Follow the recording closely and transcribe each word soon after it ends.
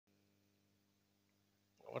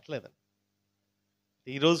అవ్వట్లేదండి.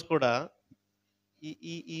 ఈరోజు కూడా ఈ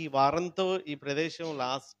ఈ ఈ వారంతో ఈ ప్రదేశం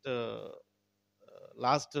లాస్ట్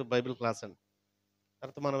బైబిల్ క్లాస్ అండి.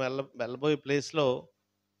 తర్వాత మనం వెళ్ళబోయే ప్లేస్‌లో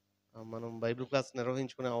మనం బైబిల్ క్లాస్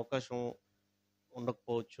నిర్వహించుకునే అవకాశం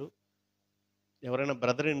ఉండకపోవచ్చు. ఎవరైనా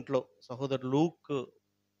బ్రదర్ ఇంట్లో సహోదరుడు లూక్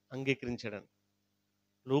అంగీకరించాడండి.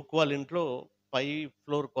 లూక్ వాళ్ళ ఇంట్లో పై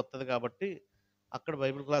ఫ్లోర్ కొత్తది కాబట్టి, అక్కడ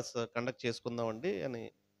బైబిల్ క్లాస్ కండక్ట్ చేసుకుందామండి అని.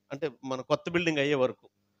 అంటే మన కొత్త బిల్డింగ్ అయ్యే వరకు.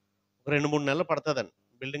 ఒక 2, 3 నెలలు పడతదండి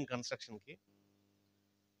బిల్డింగ్ కన్‌స్ట్రక్షన్‌కి.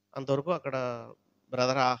 అంతవరకు అక్కడ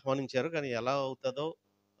బ్రదర్ ఆహ్వానించారు. కానీ ఎలా అవుతదో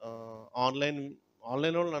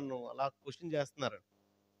ఆన్‌లైనోళ్ళు నన్ను అలా క్వెషన్ చేస్తున్నారండి.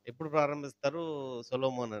 ఎప్పుడు ప్రారంభిస్తారు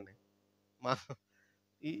సొలొమోన్ అని. మా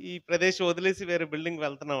ఈ ఈ ప్రదేశం వదిలేసి వేరే బిల్డింగ్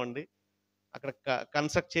వెళ్తున్నామండి. అక్కడ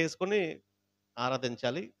కన్‌స్ట్రక్ట్ చేసుకొని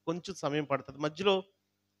ఆరాధించాలి. కొంచెం సమయం పడతది. మధ్యలో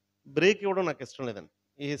బ్రేక్ ఇవ్వడం నాకిష్టం లేదండి.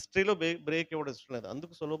 ఈ హిస్టరీలో బ్రేక్ ఇవ్వడం ఇష్టం లేదు.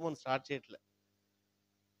 అందుకు సొలొమోన్ స్టార్ట్ చేయట్లే.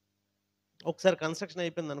 ఒకసారి కన్‌స్ట్రక్షన్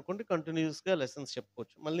అయిపోయిందనుకోండి కంటిన్యూయస్‌గా లెసన్స్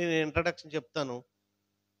చెప్పుకోవచ్చు. మళ్ళీ నేను ఇంట్రడక్షన్ చెప్తాను.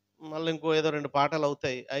 మళ్ళీ ఇంకో ఏదో 2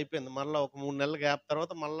 పాఠాలవుతాయి. అయిపోయింది. మళ్ళా ఒక 3 నెలల గ్యాప్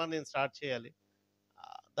తర్వాత మళ్ళా నేను స్టార్ట్ చేయాలి.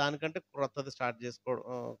 దానికంటే కొత్తది స్టార్ట్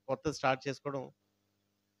చేసుకోవడం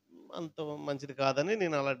అంత మంచిది కాదని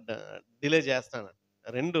నేను అలా డిలే చేస్తాను.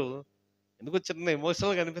 2 ఎందుకో చిన్న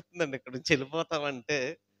ఎమోషనల్‌గా అనిపిస్తుందండి ఇక్కడి నుంచి ఎళ్ళిపోతామంటే.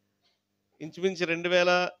 ఇంచుమించు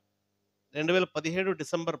 2017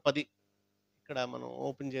 డిసెంబర్ 10 ఇక్కడ మనం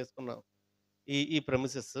ఓపెన్ చేసుకున్నాం. ఈ ఈ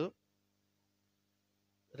ప్రెమిసెస్.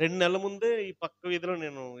 2 నెలల ముందే ఈ పక్క వీధిలో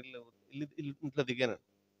నేను ఇంట్లో దిగానండి.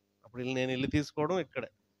 అప్పుడు నేను ఇల్లు తీసుకోవడం ఇక్కడే.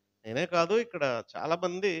 నేనే కాదు ఇక్కడ చాలా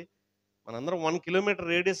మంది మనందరం 1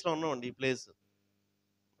 కిలోమీటర్ రేడియస్‌లో ఉన్నామండి ఈ ప్లేస్.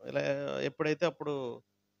 ఇలా ఎప్పుడైతే అప్పుడు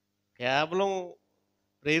కేవలం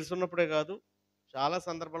ప్రేయర్స్ ఉన్నప్పుడే కాదు, చాలా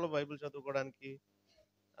సందర్భాల్లో బైబిల్ చదువుకోవడానికి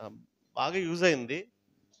ఆహ్, బాగా యూజ్ అయింది.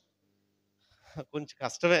 కొంచెం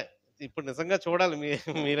కష్టమే. ఇప్పుడు నిజంగా చూడాలి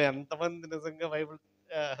మీరు ఎంతమంది నిజంగా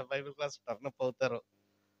బైబిల్ క్లాస్ టర్నప్ అవుతారో.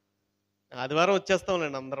 ఆదివారం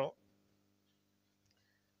వచ్చేస్తాంలెండి అందరం.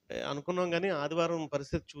 అనుకున్నాం గానీ ఆదివారం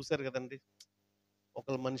పరిస్థితి చూసారు గదండీ!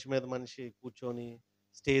 ఒకళ్ళ మనిషి మీద మనిషి కూర్చొని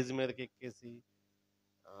స్టేజ్ మీదకెక్కేసి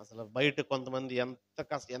అసలు బయట కొంతమంది ఎంత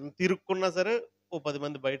ఇరుక్కున్నా సరే ఓ 10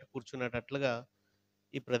 మంది బయట కూర్చునేటట్లుగా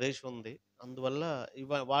ఈ ప్రదేశం ఉంది. అందువల్ల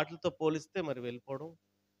వాటిలతో పోలిస్తే మరి వెళ్ళిపోవడం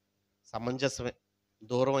సమంజసమే.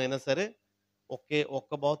 దూరం అయినా సరే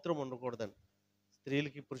ఒక్క బాత్రూమ్ ఉండకూడదండి.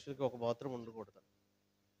 స్త్రీలకి, పురుషులకి ఒక బాత్రూమ్ ఉండకూడదు.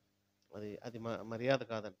 అది అది మర్యాద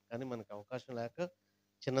కాదండి. కానీ మనకు అవకాశం లేక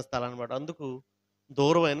చిన్న స్థలాన్ని బట్టి అందుకు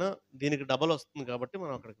దూరమైనా దీనికి డబలొస్తుంది కాబట్టి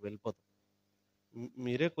మనం అక్కడికి వెళ్ళిపోతాం.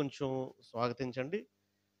 మీరే కొంచెం స్వాగతించండి.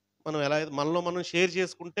 మనం ఎలా అయితే మనలో మనం షేర్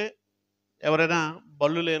చేసుకుంటే ఎవరైనా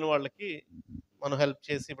బళ్ళు లేని వాళ్ళకి మనం హెల్ప్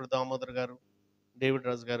చేసి ఇప్పుడు దామోదర్ గారు, డేవిడ్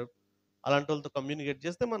రాజు గారు అలాంటోళ్ళతో కమ్యూనికేట్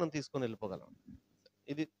చేస్తే మనం తీసుకొని వెళ్ళిపోగలం.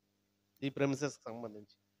 ఇది ఈ ప్రెమిసెస్‌కి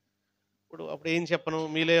సంబంధించి. అప్పుడు ఏం చెప్పను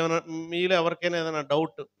మీలో ఎవరికైనా ఏదైనా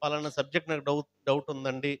పలానా సబ్జెక్ట్ నాకు డౌట్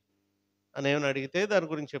ఉందండి అని ఏమైనా అడిగితే దాని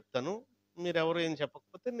గురించి చెప్తాను. మీరెవరు ఏం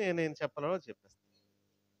చెప్పకపోతే నేనేం చెప్పాలో చెప్పేస్తాను.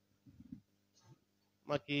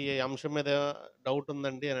 మాకీ అంశం మీద డౌట్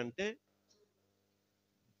ఉందండి అనంటే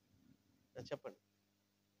చెప్పండి.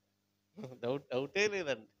 డౌటే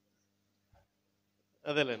లేదండి.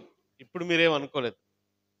 అదేలెండి. ఇప్పుడు మీరేం అనుకోలేదు.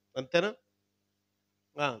 అంతేనా?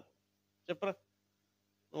 ఆ! చెప్పురా.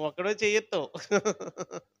 నువ్వొక్కడివే చెయ్యెత్తావు.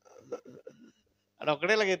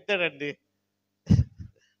 ఆడొక్కడే ఇలాగ ఎత్తాడండి.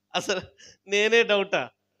 అసలు నేనే డౌటా?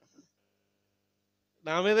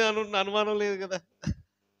 నా మీదే అనుమానం లేదు గదా!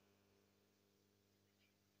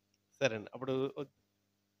 సరే అండి. అప్పుడు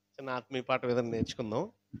చిన్న ఆత్మీయ పాఠం ఏదైనా నేర్చుకుందాం.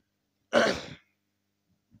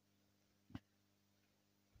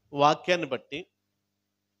 వాక్యాన్ని బట్టి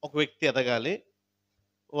ఒక వ్యక్తి ఎదగాలి.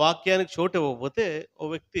 వాక్యానికి చోటివ్వకపోతే ఓ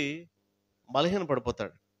వ్యక్తి బలహీన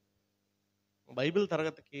పడిపోతాడు. బైబిల్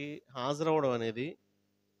తరగతికి హాజరవ్వడం అనేది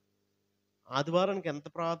ఆదివారానికి ఎంత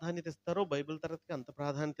ప్రాధాన్యత ఇస్తారో బైబిల్ తరగతికి అంత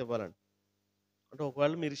ప్రాధాన్యత ఇవ్వాలండి. అంటే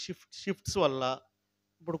ఒకవేళ మీరు షిఫ్ట్స్ వల్ల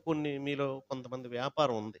ఇప్పుడు మీలో కొంతమంది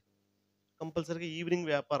వ్యాపారం ఉంది. కంపల్సరీగా ఈవినింగ్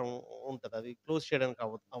వ్యాపారం ఉంటది. అది క్లోజ్ చేయడానికి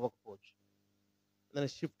అవ్వకపోవచ్చు. ఏదైనా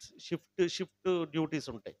షిఫ్ట్ డ్యూటీస్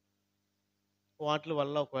ఉంటాయి. వాటిల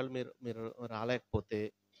వల్ల ఒకవేళ మీరు మీరు రాలేకపోతే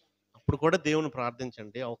అప్పుడు కూడా దేవుని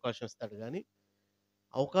ప్రార్థించండి. అవకాశం ఇస్తాడు గానీ,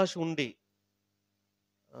 అవకాశం ఉండి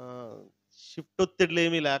ఆహ్, షిఫ్ట్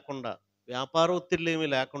ఒత్తిడులేమీ లేకుండా, వ్యాపార ఒత్తిడులేమీ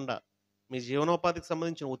లేకుండా, మీ జీవనోపాధికి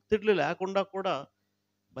సంబంధించిన ఒత్తిడులు లేకుండా కూడా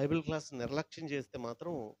బైబిల్ క్లాస్ నిర్లక్ష్యం చేస్తే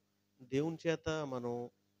మాత్రం దేవుని చేత మనం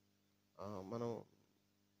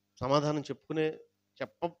సమాధానం చెప్పుకునే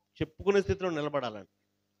స్థితిలో నిలబడాలండి.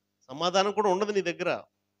 సమాధానం కూడా ఉండదు నీ దగ్గర.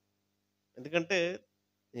 ఎందుకంటే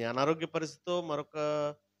నీ అనారోగ్య పరిస్థితో మరొక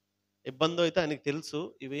ఇబ్బందో అయితే ఆయనకి తెలుసు.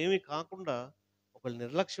 ఇవేమీ కాకుండా ఒకవేళ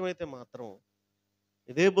నిర్లక్ష్యం అయితే మాత్రం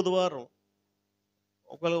ఇదే బుధవారం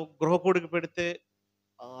ఒకవేళ గృహ కూడిక పెడితే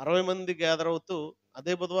 60 మంది గ్యాదర్ అవుతూ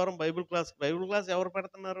అదే బుధవారం బైబిల్ క్లాస్ ఎవరు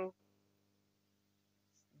పెడుతున్నారు?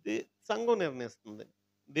 ఇది సంఘం నిర్ణయిస్తుంది.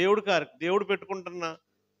 దేవుడు పెట్టుకుంటున్న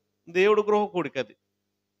దేవుడు గృహ కూడికది.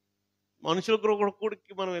 మనుషుల గృహ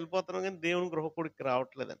కూడికకి మనం వెళ్ళిపోతున్నాం గానీ, దేవుని గృహ కూడికకి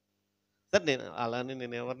రావట్లేదండి. సరే నేను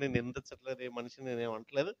ఎవరిని నిందించట్లేదు. ఏ మనిషిని నేనేం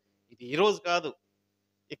అనట్లేదు. ఇది ఈ రోజు కాదు.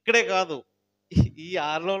 ఇక్కడే కాదు. ఈ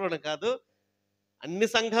ఆరులోనే కాదు. అన్ని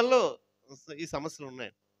సంఘాల్లో ఈ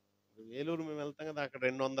సమస్యలున్నాయండి. వేలూరు మేము వెళ్తాం కదా! అక్కడ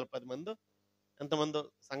 210 మందో ఎంతమందో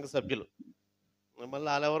సంఘ సభ్యులు. మళ్ళీ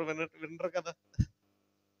ఆళ్ళెవరు వినరు కదా!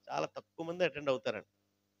 చాలా తక్కువ మంది అటెండ్ అవుతారండి.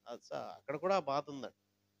 అది అక్కడ కూడా ఆ బాధుందండి.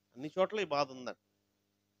 అన్ని చోట్ల ఈ బాధుందండి.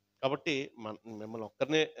 కాబట్టి మిమ్మల్ని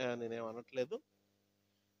ఒక్కరినే నేనేం అనట్లేదు.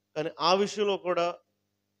 కానీ ఆ విషయంలో కూడా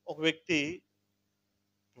ఒక వ్యక్తి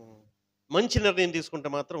హ్మ్. మంచి నిర్ణయం తీసుకుంటే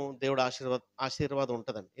మాత్రం దేవుడి ఆశీర్వాదం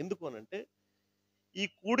ఉంటదండి. ఎందుకు అనంటే, ఈ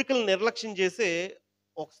కూడికలు నిర్లక్ష్యం చేసే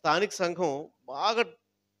ఒక స్థానిక సంఘం బాగా,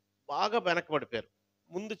 బాగా వెనకబడిపోయారు.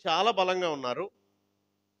 ముందు చాలా బలంగా ఉన్నారు.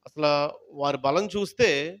 అసలా వారి బలం చూస్తే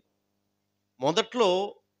మొదట్లో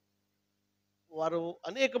వారు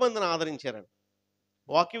అనేక మందిని ఆదరించారండి.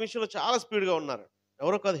 వాక్యం విషయంలో చాలా స్పీడ్‌గా ఉన్నారు.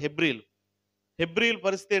 ఎవరో కాదు హెబ్రీలు. హెబ్రీల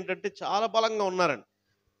పరిస్థితి ఏంటంటే చాలా బలంగా ఉన్నారండి.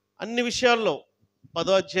 అన్ని విషయాల్లో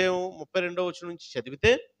 10 అధ్యాయం 32 వచనం నుంచి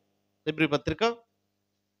చదివితే హెబ్రీ పత్రిక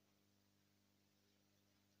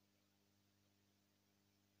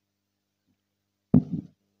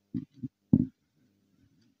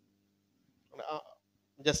ఆహ్,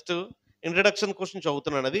 జస్ట్ ఇంట్రడక్షన్ క్వెషన్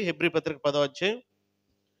చదువుతున్నానది. హెబ్రీ పత్రిక 10 అధ్యాయం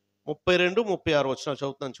 32, 36 వచనాలు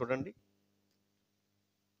చదువుతున్నాను చూడండి.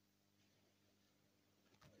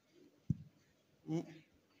 హ్మ్.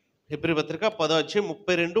 హెబ్రీ పత్రిక 10 అధ్యాయం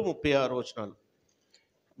 32, 36 వచనాలు. అయి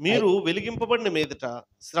మీరు వెలిగింపబడిన మీదట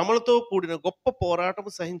శ్రమలతో కూడిన గొప్ప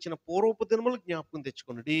పోరాటము సహించిన పూర్వపు దినములు జ్ఞాపకం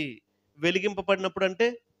తెచ్చుకొనుడి. వెలిగింపబడినప్పుడంటే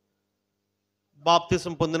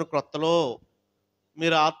బాప్తిసం పొందిన క్రొత్తలో,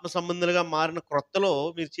 మీరు ఆత్మ సంబంధులుగా మారిన క్రొత్తలో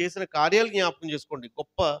మీరు చేసిన కార్యాలు జ్ఞాపకం చేసుకోండి.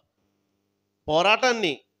 గొప్ప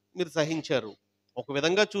పోరాటాన్ని మీరు సహించారు. ఒక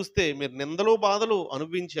విధంగా చూస్తే మీరు నిందలు, బాధలు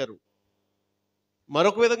అనుభవించారు.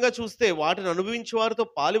 మరొక విధంగా చూస్తే వాటిని అనుభవించే వారితో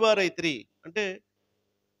పాలువారైతిరి. అంటే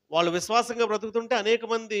వాళ్ళు విశ్వాసంగా బ్రతుకుతుంటే అనేక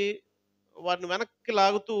మంది వారిని వెనక్కి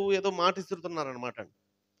లాగుతూ ఏదో మాట ఇసురుతున్నారనమాట.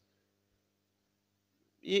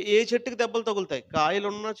 ఏ చెట్టుకి దెబ్బలు తగులుతాయి?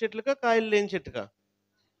 కాయలున్న చెట్లుకా? కాయలు లేని చెట్టుకా?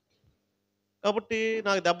 కాబట్టి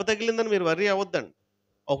నాకు దెబ్బ తగిలిందని మీరు వర్రీ అవ్వద్దండి.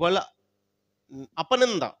 ఒకవేళ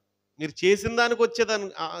అపనింద మీరు చేసిన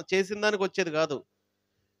దానికొచ్చేది కాదు.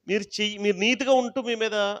 మీరు నీతిగా ఉంటూ మీ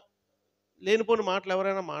మీద లేనిపోని మాటలు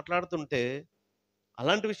ఎవరైనా మాట్లాడుతుంటే,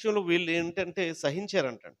 అలాంటి విషయంలో వీళ్ళు ఏంటంటే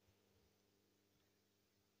సహించారంటండి.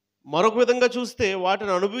 మరొక విధంగా చూస్తే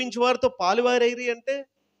వాటిని అనుభవించే వారితో పాలువారైరి అంటే,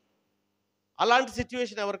 అలాంటి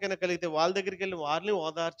సిట్యుయేషన్ ఎవరికైనా కలిగితే వాళ్ళ దగ్గరికెళ్ళి వారిని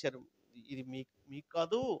ఓదార్చారు. ఇది మీకు మీకు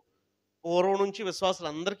కాదు, పూర్వం నుంచి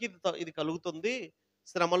విశ్వాసులందరికీ ఇది కలుగుతుంది.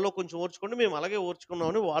 శ్రమల్లో కొంచెం ఓర్చుకోండి. మేము అలాగే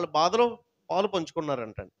ఓర్చుకున్నామని వాళ్ళ బాధలో పాలు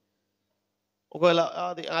పంచుకున్నారంటండి. ఒకవేళ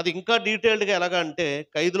అది అది ఇంకా డీటెయిల్డ్‌గా ఎలాగా అంటే,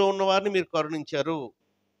 ఖైదులో ఉన్న వారిని మీరు కరుణించారు.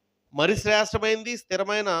 మరి శ్రేష్టమైంది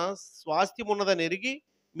స్థిరమైన స్వాస్థ్యం ఉన్నదని ఎరిగి,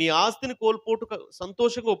 మీ ఆస్తిని కోల్పోవుట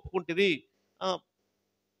సంతోషంగా ఒప్పుకుంటిరి. ఆ!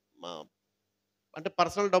 మా అంటే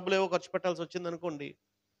పర్సనల్ డబ్బులేవో ఖర్చు పెట్టాల్సొచ్చిందనుకోండి.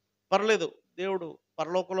 పర్లేదు. దేవుడు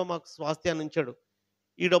పరలోకంలో మాకు స్వాస్థ్యాన్ని ఉంచాడు.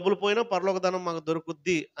 ఈ డబ్బులు పోయినా పరలోక ధనం మాకు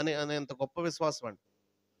దొరుకుద్ది అనేంత గొప్ప విశ్వాసం అండి.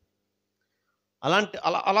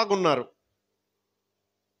 అలాగున్నారు.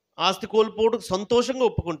 ఆస్తి కోల్పోవుటకు సంతోషంగా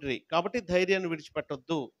ఒప్పుకుంటిరి. కాబట్టి ధైర్యాన్ని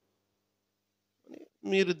విడిచిపెట్టొద్దు.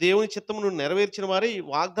 మీరు దేవుని చిత్తమును నెరవేర్చిన వారే ఈ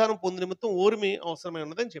వాగ్దానం పొందు నిమిత్తం ఓర్మి అవసరమై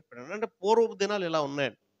ఉన్నదని చెప్పాడండి. అంటే పూర్వపు దినాలు ఇలా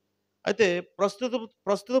ఉన్నాయండి. అయితే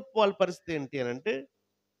ప్రస్తుతపు వాళ్ళ పరిస్థితి ఏంటి అనంటే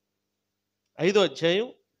 5 అధ్యాయం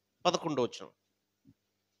 11 వచనం.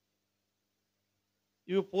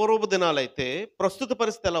 ఇవి పూర్వపు దినాలైతే ప్రస్తుత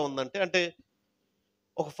పరిస్థితి ఎలా ఉందంటే, అంటే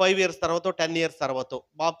ఒక 5 ఇయర్స్ తర్వాతో, 10 ఇయర్స్ తర్వాతో,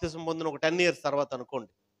 బాప్తిసం పొందిన ఒక 10 ఇయర్స్ తర్వాత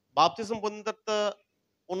అనుకోండి. బాప్తిసం పొందిన తర్వాత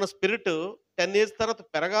ఉన్న స్పిరిట్ 10 ఇయర్స్ తర్వాత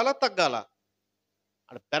పెరగాలా? తగ్గాలా?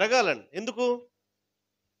 పెరగాలండి. ఎందుకు?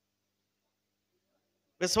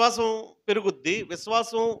 విశ్వాసం పెరుగుద్ది.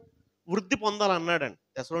 విశ్వాసం వృద్ధి పొందాలన్నాడండి.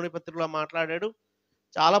 తెస్సలోని పత్రికలో మాట్లాడాడు.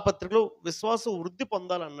 చాలా పత్రికలు విశ్వాసం వృద్ధి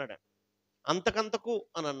పొందాలన్నాడండి. అంతకంతకు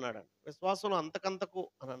అని అన్నాడండి. విశ్వాసంలో అంతకంతకు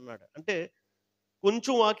అని అన్నాడు. అంటే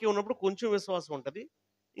కొంచెం వాక్యం ఉన్నప్పుడు కొంచెం విశ్వాసం ఉంటది.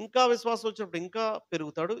 ఇంకా విశ్వాసం వచ్చినప్పుడు ఇంకా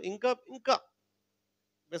పెరుగుతాడు. ఇంకా ఇంకా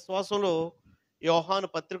విశ్వాసంలో యోహాను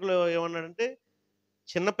పత్రికలో ఏమన్నాడంటే,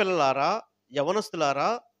 "చిన్న పిల్లలారా, యవనస్తులారా,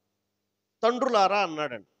 తండ్రులారా"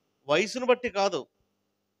 అన్నాడండి. వయసును బట్టి కాదు.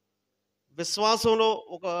 విశ్వాసంలో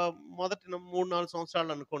ఒక మొదటి 3, 4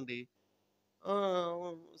 సంవత్సరాలు అనుకోండి.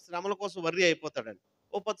 శ్రమల కోసం వర్రీ అయిపోతాడండి.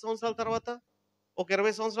 ఓ 10 సంవత్సరాల తర్వాత, ఒక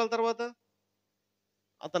 20 సంవత్సరాల తర్వాత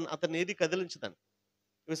అతన్నేది కదిలించదండి.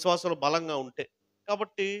 విశ్వాసంలో బలంగా ఉంటే.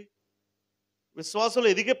 కాబట్టి విశ్వాసంలో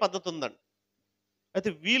ఎదిగే పద్ధతుందండి. అయితే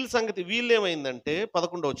వీళ్ళ సంగతి వీళ్ళేమైందంటే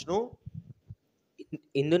 11 వచనం,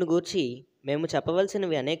 ఇందును గూర్చి మేము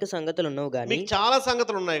చెప్పవలసినవి అనేక సంగతులున్నవి గాని, మీకు చాలా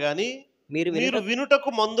సంగతులున్నాయి గానీ, మీరు మీరు వినుట వినుటకు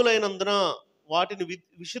మందులైనందున వాటిని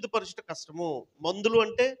విశుద్ధపరచుట కష్టము. మందులు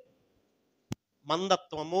అంటే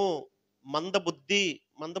మందత్వము, మందబుద్ధి.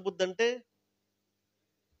 మందబుద్ధంటే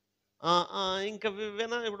ఆ! ఆ! ఇంక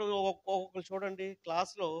ఇప్పుడు ఒక్కొక్కళ్ళు చూడండి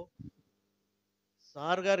క్లాస్‌లో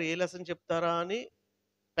సార్ గారు ఏ లెసన్ చెప్తారా అని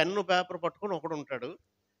పెన్ను, పేపర్ పట్టుకొని ఒకడుంటాడు.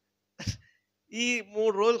 ఈ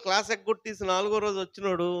 3 రోజులు క్లాస్ ఎగ్గొట్టేసి నాలుగో రోజు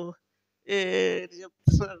వచ్చినోడు ఏటి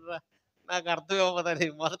చెప్తున్నాడురా నాకు అర్థం అవ్వదని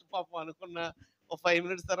మొదట పాపం అనుకున్న ఒక 5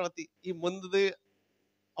 మినిట్స్ తర్వాత ఈ ముందుది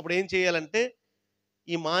అప్పుడేం చేయాలంటే,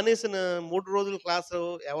 ఈ మానేసిన 3 రోజుల క్లాసు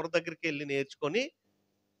ఎవరి దగ్గరికెళ్లి నేర్చుకొని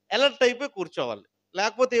అలర్ట్ అయిపోయి కూర్చోవాలి.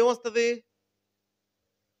 లేకపోతే ఏమొస్తది?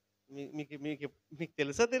 మీ మీకు మీకు మీకు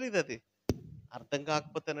తెలుసా తెలీదది? అర్థం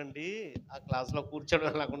కాకపోతేనండి ఆ క్లాస్‌లో కూర్చోవడం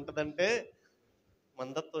ఎలాగుంటదంటే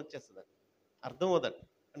మందత్వం వచ్చేస్తదండి. అర్థం అవ్వదండి.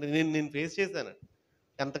 అంటే నేను నేను ఫేస్ చేశానండి.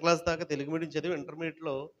 10థ్ క్లాస్ దాకా తెలుగు మీడియం చదివి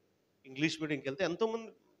ఇంటర్మీడియేట్‌లో ఇంగ్లీష్ మీడియంకెళ్తే ఎంతోమంది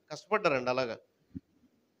కష్టపడ్డారండి అలాగా.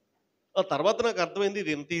 ఆ తర్వాత నాకు అర్థమైంది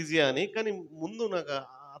ఇది ఇంత ఈజీయా అని. కానీ ముందు నాకు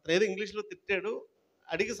అతనేదో ఇంగ్లీష్‌లో తిట్టాడు.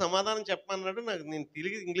 అడిగి సమాధానం చెప్పమన్నాడు. నేను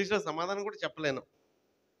తిరిగి ఇంగ్లీష్‌లో సమాధానం కూడా చెప్పలేను.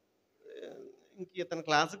 ఇంక ఇతని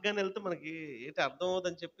క్లాస్‌కి గాని ఎళ్తే మనకి ఏటి అర్థం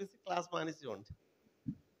అవ్వదని చెప్పేసి క్లాస్ మానేసేవాడిని.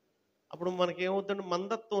 అప్పుడు మనకేమవుద్దంటే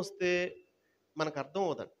మందత్వం వస్తే మనకు అర్థం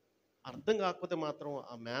అవ్వదండి. అర్థం కాకపోతే మాత్రం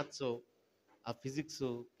ఆ మ్యాథ్సో, ఆ ఫిజిక్సు,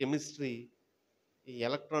 కెమిస్ట్రీ, ఈ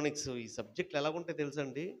ఎలక్ట్రానిక్స్ ఈ సబ్జెక్ట్‌లు ఎలాగుంటాయో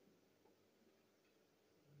తెలుసండి?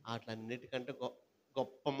 ఆటిలన్నిటికంటే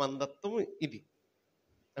గొప్ప మందత్వం ఇది.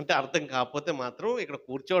 అంటే అర్థం కాకపోతే మాత్రం ఇక్కడ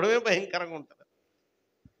కూర్చోవడమే భయంకరంగా ఉంటది.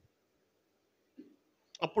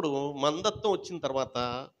 అప్పుడు మందత్వం వచ్చిన తర్వాత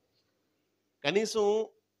కనీసం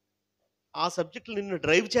ఆ సబ్జెక్టులు నిన్ను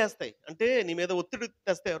డ్రైవ్ చేస్తాయి. అంటే నీ మీద ఒత్తిడి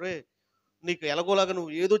తెస్తాయి. "ఒరేయ్! నీకు ఎలాగోలాగా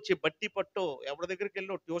నువ్వు ఏదో బట్టి పట్టో, ఎవరి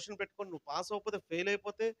దగ్గరికెళ్ళో ట్యూషన్ పెట్టుకొని నువ్వు పాస్ అవ్వకపోతే, ఫెయిల్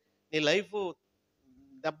అయిపోతే నీ లైఫు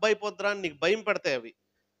దెబ్బయిపోద్దిరా" అని నీకు భయం పెడతాయి అవి.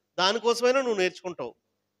 దానికోసమైనా నువ్వు నేర్చుకుంటావు.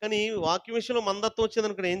 కానీ వాక్యం విషయంలో మందత్వం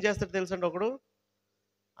వచ్చిందనుకో ఏం చేస్తాడో తెలుసండి ఒకడు?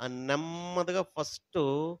 నెమ్మదిగా ఫస్టు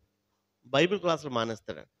బైబిల్ క్లాసులు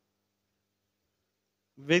మానేస్తాడండి.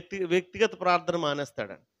 వ్యక్తిగత ప్రార్థన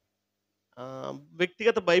మానేస్తాడండి.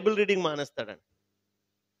 వ్యక్తిగత బైబిల్ రీడింగ్ మానేస్తాడండి.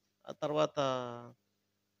 ఆ తర్వాత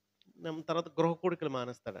గృహ కూడికలు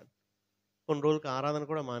మానేస్తాడండి. కొన్ని రోజులకి ఆరాధన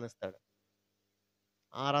కూడా మానేస్తాడు.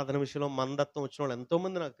 ఆరాధన విషయంలో మందత్వం వచ్చినోళ్ళు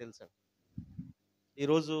ఎంతోమంది నాకు తెలుసండి.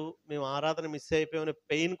 ఈరోజు మేము ఆరాధన మిస్ అయిపోయామనే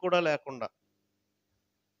పెయిన్ కూడా లేకుండా,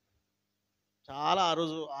 చాలా ఆ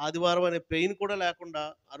రోజు ఆదివారం అనే పెయిన్ కూడా లేకుండా,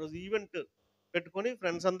 ఆ రోజు ఈవెంట్ పెట్టుకొని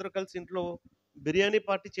ఫ్రెండ్స్ అందరూ కలిసి ఇంట్లో బిర్యానీ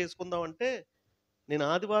పార్టీ చేసుకుందామంటే, నేను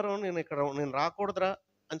ఆదివారం నేను రాకూడదురా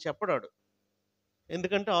అని చెప్పడాడు.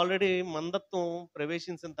 ఎందుకంటే ఆల్రెడీ మందత్వం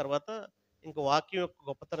ప్రవేశించిన తర్వాత ఇంక వాక్యం యొక్క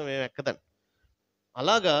గొప్పతనం ఏమి ఎక్కదండి.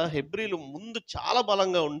 అలాగా హెబ్రీలు ముందు చాలా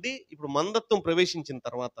బలంగా ఉండి, ఇప్పుడు మందత్వం ప్రవేశించిన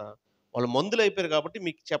తర్వాత వాళ్ళు మందులైపోయారు కాబట్టి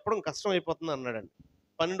మీకు చెప్పడం కష్టం అయిపోతుంది అన్నాడండి.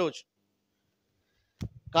 12వ వచనం.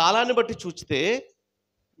 కాలాన్ని బట్టి చూచితే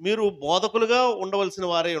మీరు బోధకులుగా ఉండవలసిన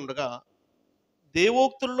వారై ఉండగా,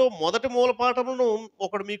 దేవోక్తుల్లో మొదటి మూలపాఠములను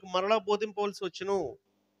ఒకడు మీకు మరలా బోధింపవలసి వచ్చును.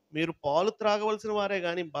 మీరు పాలు త్రాగవలసిన వారే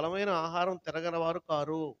గాని బలమైన ఆహారం తినగలవారు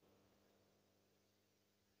కారు.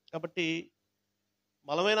 కాబట్టి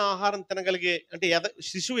బలమైన ఆహారం తినగలిగే అంటే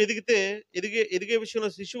శిశువు ఎదిగితే ఎదిగే విషయంలో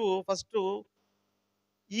శిశువు ఫస్టు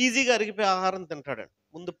ఈజీగా అరిగిపోయే ఆహారం తింటాడండి.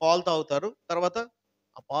 ముందు పాలు తాగుతారు. తర్వాత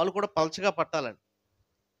ఆ పాలు కూడా పల్చగా పట్టాలండి.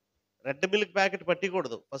 Red milk packet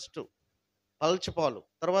పట్టియకూడదు first. పల్చ పాలు.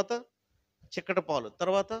 తర్వాత చిక్కటి పాలు.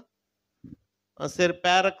 తర్వాత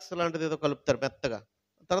పారక్స్ లాంటిదేదో కలుపుతారు మెత్తగా.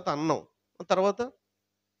 తర్వాత అన్నం. తర్వాత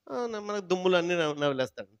నెమ్మదిగా దుమ్ములన్నీ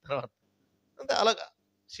నమిలేస్తాడు తర్వాత. అంటే అలాగా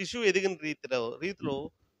శిశువు ఎదిగిన రీతిలో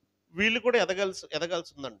వీళ్ళు కూడా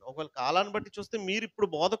ఎదగాల్సిందండి. ఒకవేళ కాలాన్ని బట్టి చూస్తే మీరిప్పుడు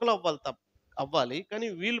బోధకులు అవ్వాలి. కానీ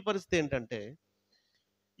వీళ్ళ పరిస్థితి ఏంటంటే,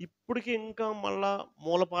 ఇప్పటికి ఇంకా మళ్ళా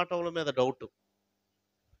మూలపాఠముల మీద డౌటు.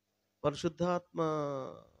 పరిశుద్ధాత్మ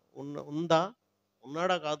ఉందా?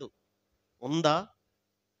 ఉన్నాడా కాదు. ఉందా?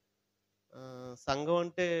 సంఘం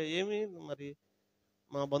అంటే ఏమి మరి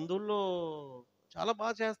మా బంధువుల్లో చాలా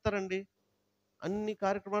చేస్తారండి. అన్ని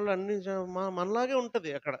కార్యక్రమాలు అన్ని మనలాగే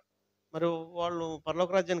ఉంటది అక్కడ. మరి వాళ్ళు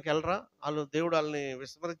పరలోక రాజ్యానికెళ్ళరా? దేవుడు ఆళ్ళని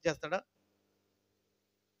విస్మరించేస్తాడా?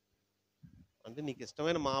 అంటే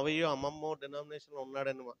నీకిష్టమైన మావయ్యో, అమ్మమ్మో డినామినేషన్‌లో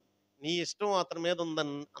ఉన్నాడని నీ ఇష్టం అతని మీద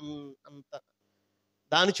ఉందన్ అన్ అంత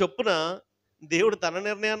దాని చొప్పున దేవుడు తన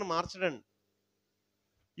నిర్ణయాన్ని మార్చడండి.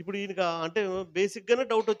 ఇప్పుడు ఈయనకి అంటే బేసిక్‌గానే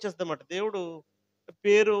డౌటొచ్చేస్తదన్నమాట. దేవుడు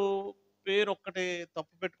పేరు పేరొక్కటి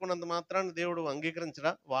తప్పు పెట్టుకున్నంత మాత్రాన దేవుడు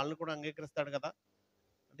అంగీకరించడా? వాళ్ళని కూడా అంగీకరిస్తాడు గదా!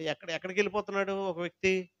 అంటే ఎక్కడికెళ్ళిపోతున్నాడు ఒక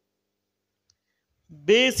వ్యక్తి?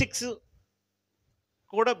 బేసిక్స్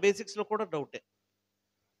బేసిక్స్‌లో కూడా డౌటే.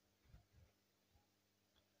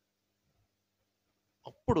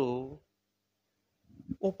 అప్పుడు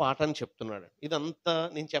ఓ పాఠాన్ని చెప్తున్నాడు. ఇదంతా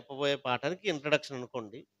నేను చెప్పబోయే పాఠానికి ఇంట్రడక్షన్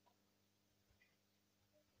అనుకోండి.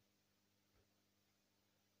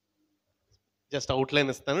 జస్ట్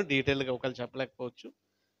ఔట్‌లైన్ ఇస్తాను. డీటెయిల్‌గా ఒకవేళ చెప్పలేకపోవచ్చు.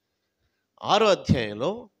 ఆరో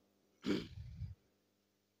అధ్యాయంలో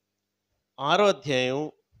ఆరో అధ్యాయం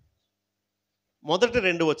మొదటి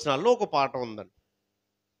 2 వచనాల్లో ఒక పాఠం ఉందండి.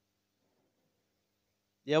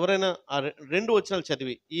 ఎవరైనా ఆ 2 వచనాలు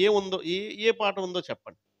చదివి ఏముందో ఏ పాఠం ఉందో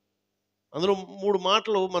చెప్పండి. అందులో 3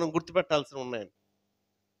 మాటలు మనం గుర్తుపెట్టాల్సినవి ఉన్నాయండి.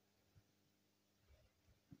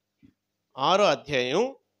 ఆరో అధ్యాయం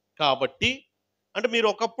కాబట్టి అంటే మీరు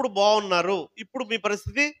ఒకప్పుడు బాగున్నారు. ఇప్పుడు మీ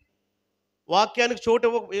పరిస్థితి వాక్యానికి చోటు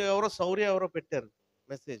ఎవరో శౌర్య ఎవరో పెట్టారు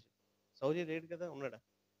మెసేజ్. శౌర్య లేడు కదా! ఉన్నాడా?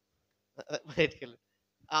 బయటికెళ్ళి.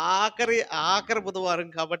 ఆఖరి ఆఖరి బుధవారం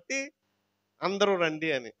కాబట్టి అందరూ రండి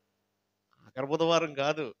అని. ఆఖరి బుధవారం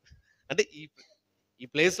కాదు. అంటే ఈ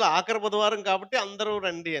ప్లేస్‌లో ఆఖరి బుధవారం కాబట్టి అందరూ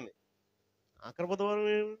రండి అని. ఆఖరి బుధవారం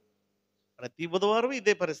ప్రతి బుధవారం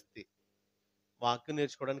ఇదే పరిస్థితి. వాక్యం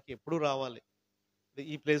నేర్చుకోవడానికి ఎప్పుడూ రావాలి.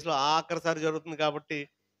 ఈ ప్లేస్‌లో ఆఖరిసారి జరుగుతుంది కాబట్టి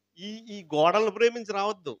ఈ ఈ గోడలను ప్రేమించి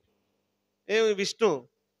రావద్దు. ఏమి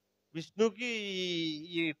విష్ణుకి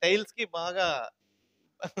ఈ టైల్స్‌కి బాగా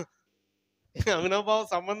అవినాభావ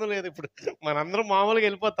సంబంధం లేదు ఇప్పుడు. మనందరం మామూలుగా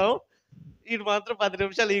ఎళ్ళిపోతాం. ఈడు మాత్రం 10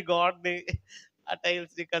 నిమిషాలు ఈ గాడ్‌ని, ఆ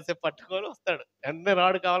టైల్స్‌ని కాసేపు పట్టుకొని వస్తాడు. వెంటనే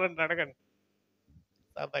రాడ్ కావాలంటే అడగండి.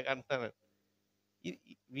 సరదాగా అంటున్నాను.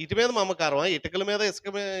 వీటి మీద మమకారమా? ఇటుకల మీద, ఇసుక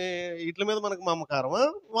ఈట్ల మీద మనకు మమకారమా?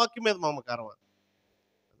 వాక్యం మీద మమకారమా?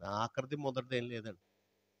 ఆఖరిది మొదటిది ఏం లేదండి.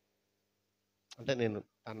 అంటే నేను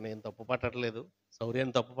తననేం తప్పు పట్టట్లేదు.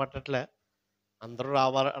 శౌర్యాన్ని తప్పు పట్టట్లే. అందరూ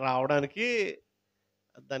రావడానికి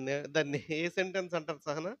దాన్ని ఏ సెంటెన్స్ అంటారు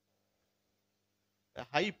సహనా?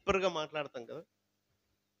 హైపర్‌గా మాట్లాడతాం కదా!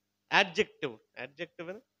 యాడ్జెక్టివ్.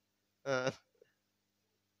 యాడ్జెక్టివేనా? ఆ!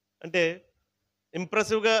 అంటే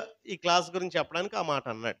ఇంప్రెసివ్‌గా ఈ క్లాస్ గురించి చెప్పడానికి ఆ మాట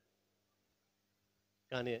అన్నాడు.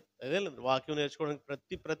 కానీ అదేలెండి వాక్యం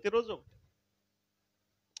నేర్చుకోవడానికి ప్రతిరోజు ఒకటి.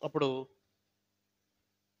 అప్పుడు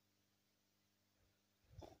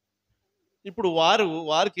ఇప్పుడు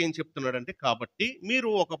వారికి ఏం చెప్తున్నాడంటే, కాబట్టి మీరు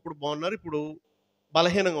ఒకప్పుడు బాగున్నారు. ఇప్పుడు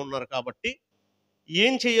బలహీనంగా ఉన్నారు కాబట్టి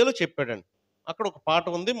ఏం చేయాలో చెప్పాడండి. అక్కడ ఒక పాట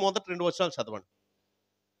ఉంది. మొదటి 2 వచనాలు చదవండి.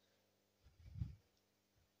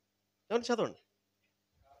 ఏవండీ చదవండి.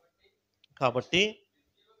 కాబట్టి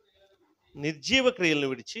నిర్జీవ క్రియలను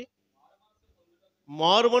విడిచి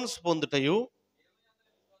మారుమనసు పొందుటయు,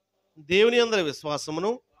 దేవుని యందలి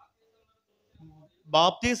విశ్వాసమును,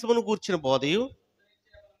 బాప్తిస్మను గూర్చిన బోధయు,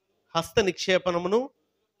 హస్త నిక్షేపణమును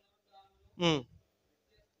హ్మ్.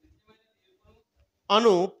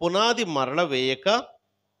 అను పునాది మరల వేయక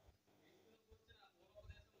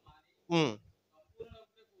హ్మ్.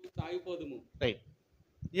 సాగిపోదుము. రైట్.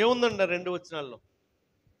 ఏముందండి ఆ 2 వచనాల్లో?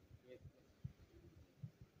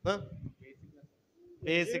 ఆ!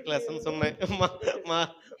 బేసిక్ లెసన్స్ ఉన్నాయి. మా మా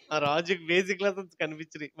మా రాజుకి బేసిక్ లెసన్స్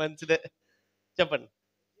కనిపించినియి. మంచిదే. చెప్పండి.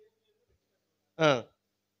 ఆ!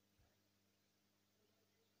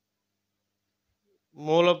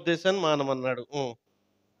 మూలోపదేశాన్ని మానమన్నాడు. హ్మ్.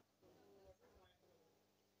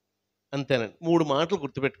 అంతేనండి. 3 మాటలు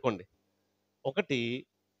గుర్తుపెట్టుకోండి. ఒకటి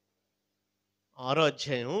ఆరో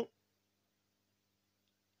అధ్యాయం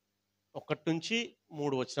 1-3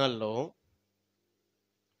 వచనాల్లో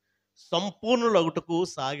సంపూర్ణులగుటకు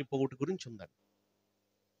సాగిపోవుట గురించి ఉందండి.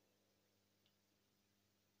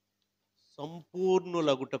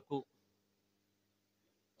 సంపూర్ణులగుటకు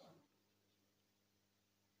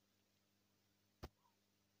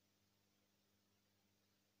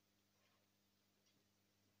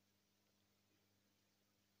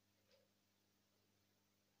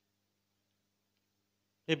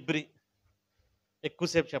ఎబ్రి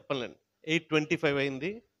ఎక్కువసేపు చెప్పనులేండి. 8:25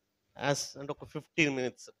 అయింది. అంటే ఒక 15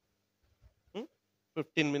 మినిట్స్.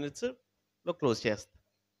 15 మినిట్స్‌లో క్లోజ్ చేస్తా.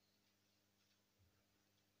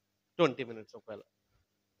 20 మినిట్స్ ఒకవేళ.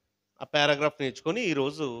 ఆ పారాగ్రాఫ్ నేర్చుకొని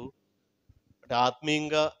ఈరోజు అంటే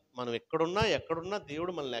ఆత్మీయంగా మనం ఎక్కడున్నా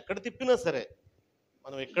దేవుడు మనల్ని ఎక్కడ తిప్పినా సరే,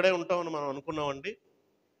 మనం ఇక్కడే ఉంటామని మనం అనుకున్నామండి.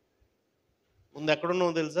 ముందు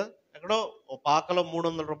ఎక్కడున్నామో తెలుసా? ఎక్కడో ఓ పాకలో రూ.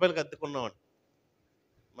 300కి అద్దెకున్నామండి.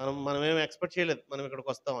 మనమేమి ఎక్స్‌పెక్ట్ చేయలేదు. మనం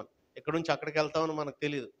ఇక్కడికొస్తామని. ఇక్కడి నుంచి అక్కడికెళ్తామని మనకు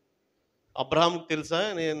తెలీదు. అబ్రాహాముకి తెలుసా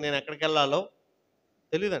నేను ఎక్కడికెళ్ళాలో?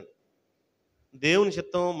 తెలీదండి. దేవుని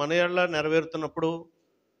చిత్తం మన యెడల నెరవేరుతున్నప్పుడు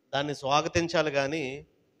దాన్ని స్వాగతించాలి గానీ,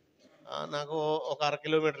 నాకు ఒక అర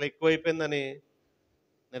కిలోమీటర్ ఎక్కువైపోయిందని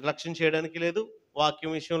నిర్లక్ష్యం చేయడానికి లేదు.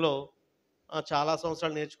 వాక్యం విషయంలో చాలా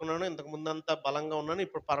సంవత్సరాలు నేర్చుకున్నాను. ఇంతకు ముందంతా బలంగా ఉన్నాను.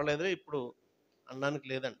 ఇప్పుడు పర్వాలేదులే ఇప్పుడు అనడానికి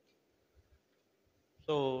లేదండి.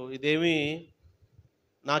 సో, ఇదేమీ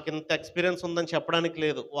నాకింత ఎక్స్‌పీరియన్స్ ఉందని చెప్పడానికి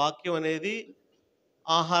లేదు. వాక్యం అనేది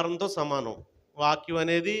ఆహారంతో సమానం. వాక్యం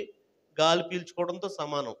అనేది గాలి పీల్చుకోవడంతో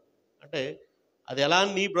సమానం. అంటే అది ఎలా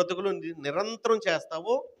నీ బ్రతుకులో నిరంతరం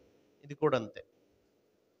చేస్తావో ఇది కూడా అంతే.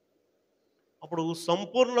 అప్పుడు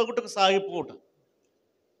సంపూర్ణులగుటకు సాగిపోవుట.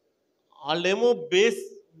 ఆళ్ళేమో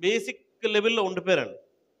బేసిక్ లెవెల్‌లో ఉండిపోయారండి.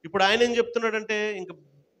 ఇప్పుడు ఆయనేం చెప్తున్నాడంటే ఇంక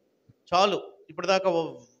చాలు ఇప్పటిదాకా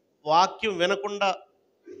వాక్యం వినకుండా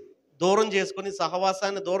దూరం చేసుకొని,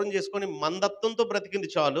 సహవాసాన్ని దూరం చేసుకొని మందత్వంతో బ్రతికింది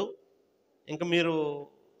చాలు. ఇంక మీరు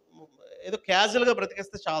ఏదో క్యాజువల్‌గా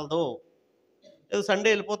బ్రతికేస్తే చాలదు. ఏదో సండే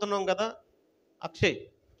వెళ్ళిపోతున్నాం కదా! అక్షయ్.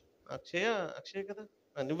 అక్షయ్ కదా!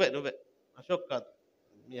 నువ్వే. అశోక్ కాదు.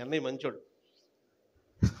 మీ అన్నయ్య మంచోడు.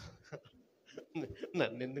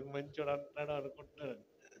 నన్నెందుకు మంచోడు అంటున్నాడో అనుకుంటున్నాడండి.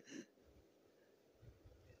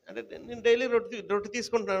 అంటే నేను డైలీ రొట్టె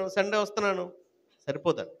తీసుకుంటున్నాను. సండే వస్తున్నాను.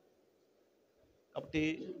 సరిపోదండి. కాబట్టి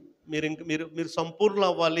మీరు సంపూర్ణులు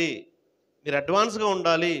అవ్వాలి. మీరు అడ్వాన్స్‌గా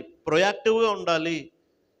ఉండాలి. ప్రొయాక్టివ్‌గా ఉండాలి.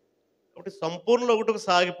 కాబట్టి సంపూర్ణులు ఒకటికి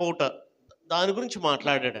సాగిపోవుట. దాని గురించి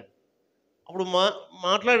మాట్లాడాడు. అప్పుడు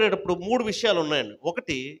మాట్లాడేటప్పుడు 3 విషయాలు ఉన్నాయండి.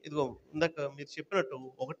 ఒకటి ఇదిగో ఇందాక మీరు చెప్పినట్టు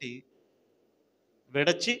ఒకటి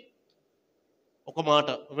విడచి, ఒక మాట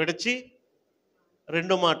విడచి,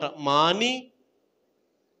 రెండో మాట మాని,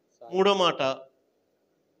 మూడో మాట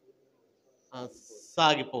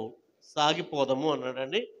సాగిపోదము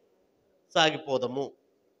అన్నాడండి. సాగిపోదము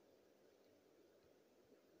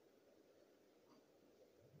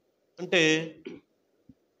అంటే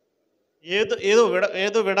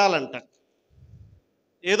ఏదో విడాలంట,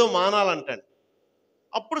 ఏదో మానాలంటండి,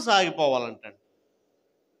 అప్పుడు సాగిపోవాలంటండి.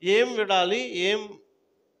 ఏం విడాలి,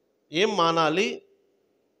 ఏం మానాలి,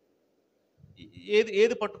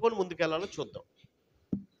 ఏది పట్టుకొని ముందుకెళ్ళాలో చూద్దాం.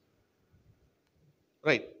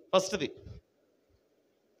 రైట్, ఫస్ట్ది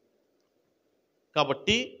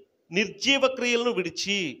కాబట్టి నిర్జీవ క్రియలను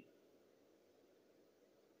విడిచి,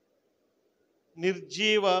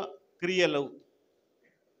 నిర్జీవ క్రియలు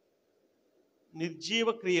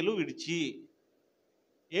విడిచి.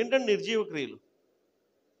 ఏంటంటే నిర్జీవ క్రియలు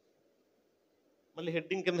మళ్ళీ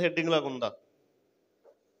హెడ్డింగ్ కింద హెడ్డింగ్ లాగా ఉందా?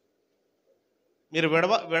 మీరు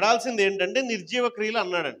విడాల్సింది ఏంటంటే నిర్జీవ క్రియలు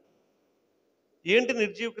అన్నాడండి. ఏంటి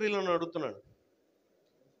నిర్జీవ క్రియలు అని అడుగుతున్నాడు.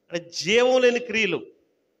 అంటే జీవం లేని క్రియలు.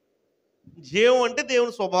 జీవం అంటే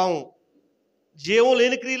దేవుని స్వభావం. జీవం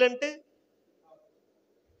లేని క్రియలు అంటే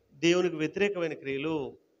దేవునికి వ్యతిరేకమైన క్రియలు.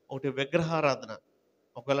 ఒకటి విగ్రహారాధన.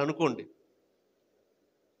 ఒకవేళ అనుకోండి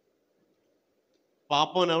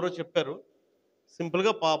పాపం అని ఎవరో చెప్పారు,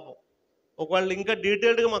 సింపుల్గా పాపం. ఒకవేళ ఇంకా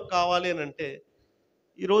డీటెయిల్డ్గా మాకు కావాలి అని అంటే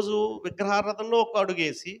ఈరోజు విగ్రహారాధనలో ఒక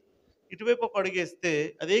అడుగేసి ఇటువైపు ఒక అడుగేస్తే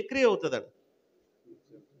అదే క్రియ అవుతుందండి.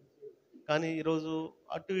 కానీ ఈరోజు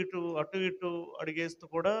అటు ఇటు అడిగేస్తూ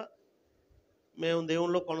కూడా మేము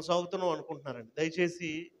దేవుల్లో కొనసాగుతున్నాం అనుకుంటున్నారండి.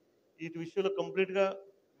 దయచేసి వీటి విషయంలో కంప్లీట్గా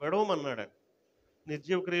విడవమన్నాడండి.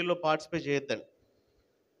 నిర్జీవ క్రియల్లో పార్టిసిపేట్ చేయొద్దండి.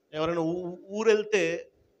 ఎవరైనా ఊరెళ్తే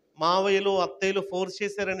మావయ్యలు అత్తయ్యలు ఫోర్స్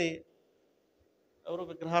చేశారని ఎవరు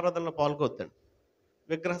విగ్రహారాధనలో పాల్గొవద్దండి.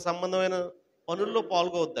 విగ్రహ సంబంధమైన పనుల్లో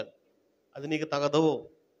పాల్గొవద్దండి. అది నీకు తగదు.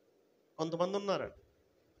 కొంతమంది ఉన్నారండి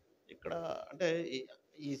ఇక్కడ. అంటే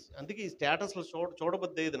అందుకే ఈ స్టేటస్లు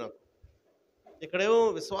చూడబుద్ది అయ్యేది నాకు. ఇక్కడేమో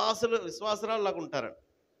విశ్వాసరాలు లాగా ఉంటారండి.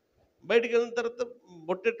 బయటికి వెళ్ళిన తర్వాత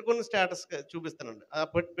బొట్టెట్టుకొని స్టేటస్ చూపిస్తానండి.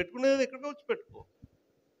 పెట్టుకునేది ఎక్కడికో వచ్చి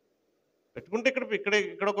పెట్టుకుంటే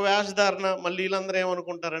ఇక్కడ ఒక వేషధారణ, మళ్ళీ వీళ్ళందరూ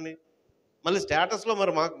ఏమనుకుంటారని మళ్ళీ స్టేటస్లో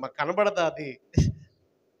మరి మాకు కనబడదా అది?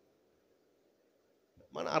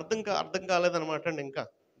 మన అర్థం కాలేదనమాట అండి. ఇంకా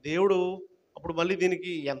దేవుడు అప్పుడు మళ్ళీ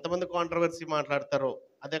దీనికి ఎంతమంది కాంట్రవర్సీ మాట్లాడతారో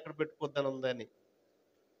అది ఎక్కడ పెట్టుకోద్దని ఉందని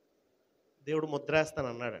దేవుడు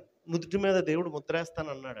ముద్రేస్తానన్నాడండి. నుదుటి మీద దేవుడు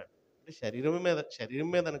ముద్రేస్తానన్నాడండి. అంటే శరీరం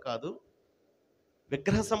మీదని కాదు,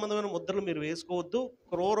 విగ్రహ సంబంధమైన ముద్రలు మీరు వేసుకోవద్దు,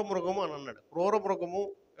 క్రూర మృగము అని అన్నాడు. క్రూర మృగము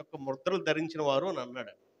యొక్క ముద్రలు ధరించిన వారు అని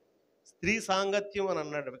అన్నాడు. స్త్రీ సాంగత్యం అని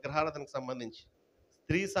అన్నాడు విగ్రహారాధనకు సంబంధించి.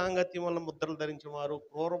 స్త్రీ సాంగత్యం వల్ల ముద్రలు ధరించిన వారు,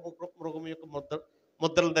 క్రూర మృగం యొక్క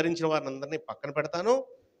ముద్రలు ధరించిన వారిని అందరినీ పక్కన పెడతాను,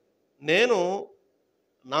 నేను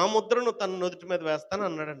నా ముద్రను తన నుదుటి మీద వేస్తాను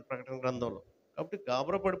అన్నాడండి ప్రకటన గ్రంథంలో. కాబట్టి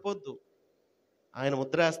గాబరా పడిపోద్దు. ఆయన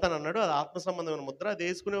ముద్ర వేస్తాను అన్నాడు. అది ఆత్మ సంబంధమైన ముద్ర. అది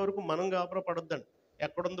వేసుకునే వరకు మనం గాబరా పడొద్దండి.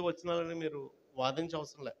 ఎక్కడుందో వచ్చినాలని మీరు వాదించే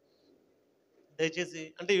అవసరం లేదు. దయచేసి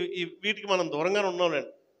అంటే వీటికి మనం దూరంగానే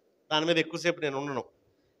ఉన్నాంలేండి. దాని మీద ఎక్కువసేపు నేను ఉండను.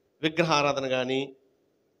 విగ్రహారాధన కానీ,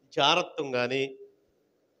 జారత్వం కానీ,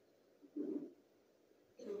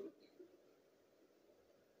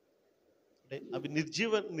 అంటే అవి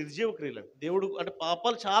నిర్జీవ క్రియలండి. దేవుడు అంటే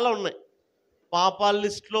పాపాలు చాలా ఉన్నాయి. పాపాల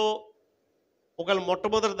లిస్ట్‌లో ఒకవేళ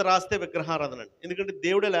మొట్టమొదటిది రాస్తే విగ్రహారాధన అండి. ఎందుకంటే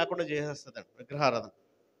దేవుడే లేకుండా చేసేస్తదండి విగ్రహారాధన.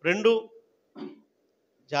 2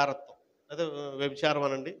 జారత్వం. అదే వ్యభిచారం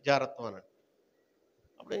అనండి, జారత్వం అనండి.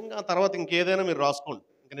 అప్పుడు ఇంకా తర్వాత ఇంకేదైనా మీరు రాసుకోండి.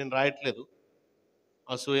 ఇంక నేను రాయట్లేదు.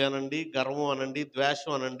 అసూయ అనండి, గర్వం అనండి,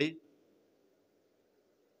 ద్వేషం అనండి.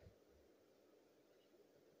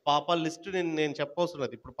 పాపాల లిస్ట్ నేను చెప్పవసరం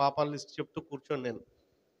లేదు. ఇప్పుడు పాపాల లిస్ట్ చెప్తూ కూర్చోను నేను.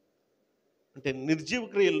 అంటే నిర్జీవ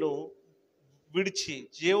క్రియలను విడిచి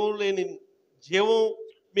జీవం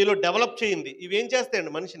మీలో డెవలప్ చేయింది. ఇవేం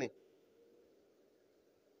చేస్తాయండి మనిషిని?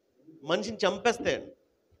 మనిషిని చంపేస్తాయండి.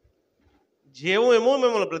 జీవం ఏమో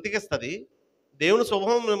మిమ్మల్ని బ్రతికిస్తది. దేవుని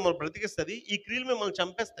స్వభావం మిమ్మల్ని బ్రతికిస్తది. ఈ క్రియలు మిమ్మల్ని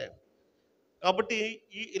చంపేస్తాయండి. కాబట్టి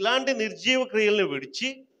ఇలాంటి నిర్జీవ క్రియలను విడిచి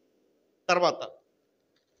తర్వాత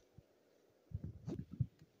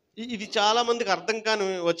ఇది చాలా మందికి అర్థం కాని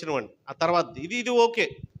వచనమండి. ఆ తర్వాతది ఇది ఓకే.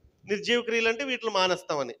 నిర్జీవ క్రియలు అంటే వీటిని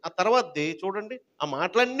మానేస్తామని. ఆ తర్వాతది చూడండి. ఆ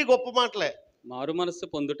మాటలన్నీ గొప్ప మాటలే. మారు మనస్సు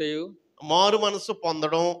పొందుటయు, మారు మనస్సు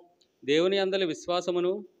పొందడం, దేవుని యందలి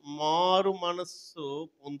విశ్వాసమును, మారు మనస్సు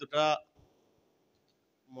పొందుట,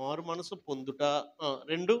 మారు మనసు పొందుట.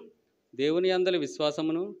 2 దేవుని యందలి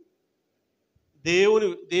విశ్వాసమును,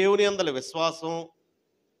 దేవుని అందలి విశ్వాసం,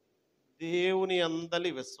 దేవుని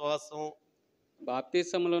అందలి విశ్వాసం.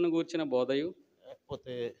 బాప్తిసములను గూర్చిన బోధయు,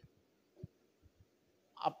 లేకపోతే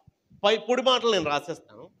ఆ పొడి మాటలు నేను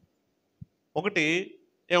రాసేస్తాను. ఒకటి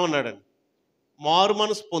ఏమన్నాడండి? మారు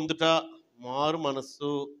మనసు పొందుట, మారు మనస్సు.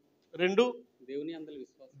 2 దేవుని యందలి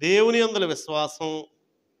విశ్వాసం, దేవుని అందలి విశ్వాసం.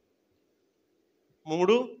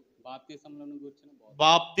 3 బాప్తిసములను గూర్చిన బోధ,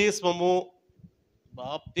 బాప్తిస్మము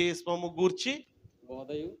గూర్చి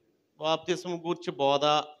బోధయు, బాప్తిస్మము గూర్చి బోధ,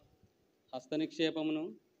 హస్త నిక్షేపమును,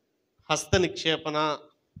 హస్త నిక్షేపణ,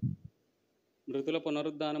 మృతుల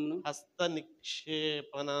పునరుద్ధానమును, హస్త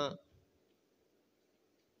నిక్షేపణ,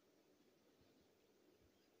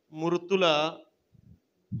 మృతుల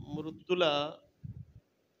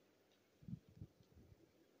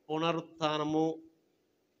పునరుత్థానము,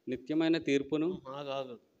 నిత్యమైన తీర్పును,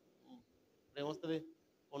 ఆగాగు ఏమొస్తుంది?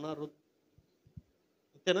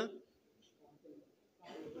 అంతేనా?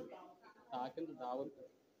 తాకిన దావత్,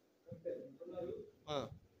 ఆ.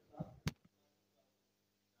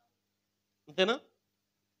 అంతేనా?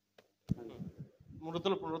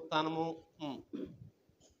 మృతుల పునరుత్థానము.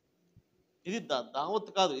 ఇది దావత్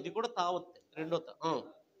కాదు, ఇది కూడా తావత్. రెండో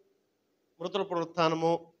మృతుల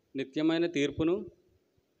పునరుత్థానము, నిత్యమైన తీర్పును,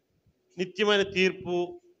 నిత్యమైన తీర్పు.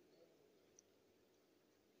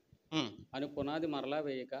 అని పునాది మరలా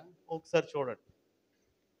వేయక, ఒకసారి చూడండి.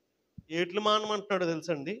 ఏట్లు మానమంటున్నాడు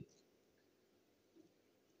తెలుసండి?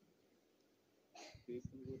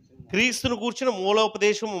 క్రీస్తును కూర్చిన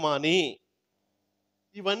మూలోపదేశము మాని,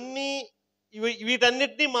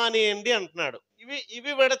 వీటన్నిటినీ మానేయండి అంటున్నాడు.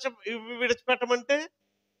 ఇవి విడిచిపెట్టమంటే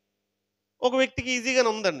ఒక వ్యక్తికి ఈజీగానే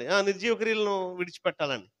ఉందండి నిర్జీవ క్రియలను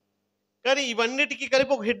విడిచిపెట్టాలని. కానీ ఇవన్నిటికీ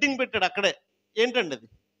కలిపి ఒక హెడ్డింగ్ పెట్టాడు అక్కడే. ఏంటండి అది?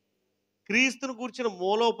 క్రీస్తును కూర్చిన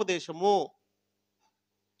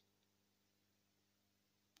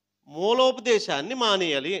మూలోపదేశాన్ని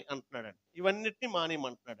మానేయాలి అంటున్నాడండి. ఇవన్నిటినీ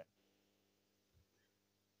మానేయమంటున్నాడు.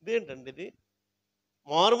 ఇదేంటండి ఇది?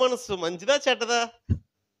 మారు మనస్సు మంచిదా చెడ్డదా?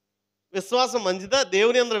 విశ్వాసం మంచిదా?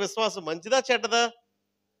 దేవుని యందు విశ్వాసం మంచిదా చెడ్డదా?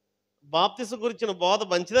 బాప్తిసం గురించిన బోధ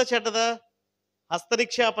మంచిదా చెడ్డదా?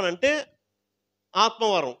 హస్తనిక్షేపణ అంటే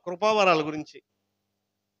ఆత్మవరం, కృపావరాల గురించి.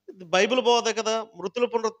 బైబిల్ బోధ కదా. మృతుల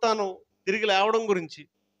పునరుత్థానం, తిరిగి లేవడం గురించి,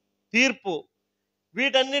 తీర్పు.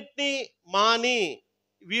 వీటన్నిటినీ మాని,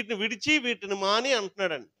 వీటిని విడిచి వీటిని మాని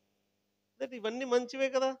అంటున్నాడండి. అంటే ఇవన్నీ మంచివే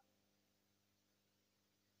కదా.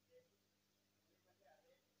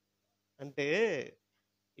 అంటే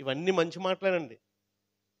ఇవన్నీ మంచి మాటలేనండి.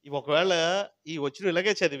 ఇవి ఒకవేళ ఈ వచ్చిన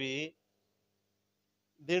ఇలాగే చదివి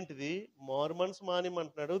ఇదేంటిది మారు మనసు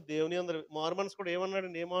మానిమంటున్నాడు, దేవుని అందరు మారు మనసు కూడా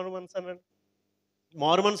ఏమన్నాడండి? ఏ మారు మనసు అన్నాడు?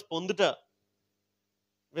 మారు మనసు పొందుట,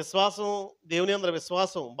 విశ్వాసం, దేవుని అందరి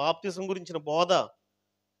విశ్వాసం, బాప్తిసం గురించిన బోధ,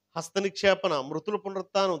 హస్త నిక్షేపణ, మృతుల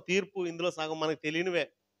పునరుత్థానం, తీర్పు. ఇందులో సగం మనకు తెలియనివే.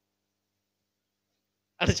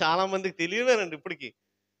 అంటే చాలా మందికి తెలియనివేనండి ఇప్పటికీ.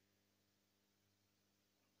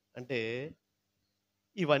 అంటే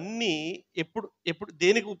ఇవన్నీ ఎప్పుడు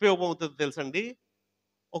దేనికి ఉపయోగం అవుతుందో తెలుసండి?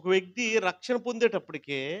 ఒక వ్యక్తి రక్షణ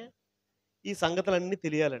పొందేటప్పటికే ఈ సంగతులన్నీ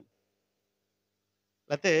తెలియాలండి.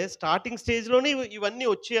 లేకపోతే స్టార్టింగ్ స్టేజ్లోనే ఇవన్నీ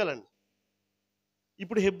వచ్చేయాలండి.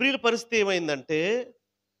 ఇప్పుడు హెబ్రీల పరిస్థితి ఏమైందంటే,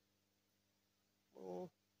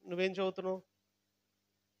 నువ్వేం చదువుతున్నావు?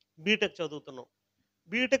 బీటెక్ చదువుతున్నావు.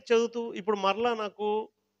 బీటెక్ చదువుతూ ఇప్పుడు మరలా నాకు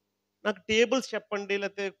టేబుల్స్ చెప్పండి,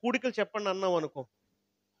 లేకపోతే కూడికలు చెప్పండి అన్నావు అనుకో.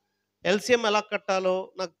 ఎల్సీఎం ఎలా కట్టాలో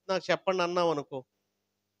నాకు నాకు చెప్పండి అన్నావనుకో,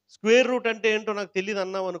 స్క్వేర్ రూట్ అంటే ఏంటో నాకు తెలీదు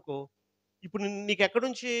అన్నావనుకో, ఇప్పుడు నీకు ఎక్కడి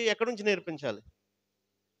నుంచి నేర్పించాలి?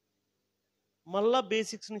 మళ్ళా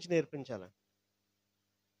బేసిక్స్ నుంచి నేర్పించాలి.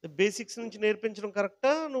 బేసిక్స్ నుంచి నేర్పించడం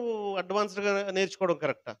కరెక్టా? నువ్వు అడ్వాన్స్డ్‌గా నేర్చుకోవడం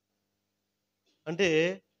కరెక్టా? అంటే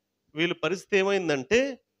వీళ్ళ పరిస్థితి ఏమైందంటే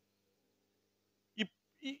ఇప్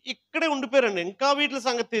ఇక్కడే ఉండిపోయారండి. ఇంకా వీట్లి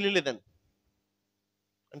సంగతి తెలియలేదండి.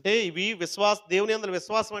 అంటే ఇవి దేవుని యందల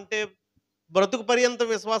విశ్వాసం అంటే బ్రతుకు పర్యంతం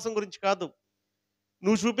విశ్వాసం గురించి కాదు.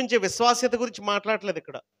 నువ్వు చూపించే విశ్వాస్యత గురించి మాట్లాడట్లేదు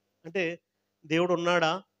ఇక్కడ. అంటే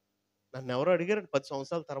దేవుడున్నాడా? నన్నెవరో అడిగారండి 10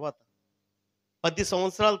 సంవత్సరాల తర్వాత. 10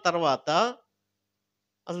 సంవత్సరాల తర్వాత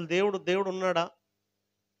అసలు దేవుడున్నాడా?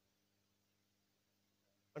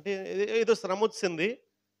 అంటే ఏదో శ్రమొచ్చేసింది.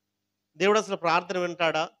 దేవుడసలు ప్రార్థన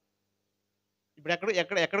వింటాడా? ఇప్పుడు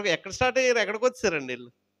ఎక్కడ స్టార్ట్ అయ్యారు? ఎక్కడికొచ్చేసారండి ఈళ్ళు?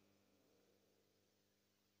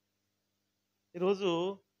 ఈరోజు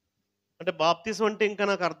అంటే బాప్తిసం అంటే ఇంకా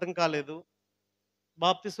నాకు అర్థం కాలేదు.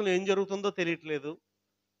 బాప్తిసంలో ఏం జరుగుతుందో తెలియట్లేదు.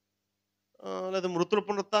 లేదా మృతుల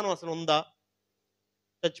పునరుత్థానం అసలుందా?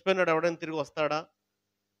 చచ్చిపోయినోడు ఎవడైనా తిరిగి వస్తాడా?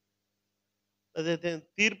 అదైతే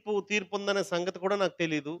తీర్పుందనే సంగతి కూడా నాకు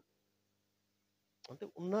తెలీదు. అంటే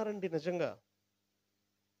ఉన్నారండి నిజంగా.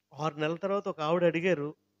 6 నెలల తర్వాత ఒక ఆవిడ అడిగారు,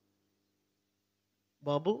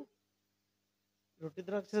 "బాబు రొట్టె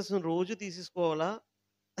ద్రాక్షరసం రోజు తీసేసుకోవాలా?"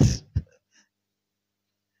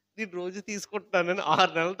 నేను రోజు తీసుకుంటున్నానని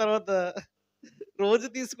 6 నెలల తర్వాత రోజు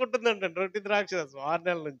తీసుకుంటుందంటండి రొట్టె ద్రాక్షరసం 6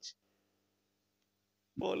 నెలల నుంచి.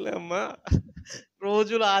 పోన్లే అమ్మా!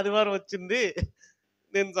 రోజులు ఆదివారం వచ్చింది.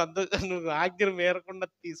 నేను నువ్వు ఆజ్ఞను మీరకుండా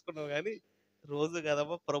తీసుకున్నావు గానీ, రోజు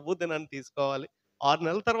కాదమ్మా ప్రభు దినాన్ని తీసుకోవాలి. 6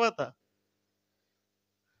 నెలల తర్వాత.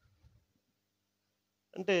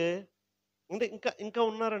 అంటే, అంటే ఇంకా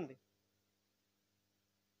ఉన్నారండి.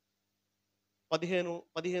 15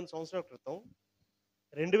 సంవత్సరాల క్రితం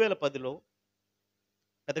 2010లో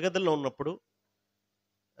పెద్దగద్దల్లో ఉన్నప్పుడు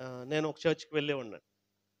నేను ఒక చర్చ్‌కి వెళ్ళేవాడినండి.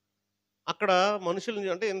 అక్కడ మనుషుల్ని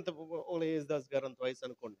అంటే ఇంత ఓ యేసుదాస్ గారు అంత వయసు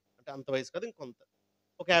అనుకోండి. అంటే అంత వయసు కాదు ఇంకొంత.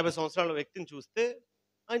 ఒక 50 సంవత్సరాల వ్యక్తిని చూస్తే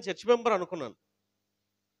ఆయన చర్చ్ మెంబర్ అనుకున్నాను.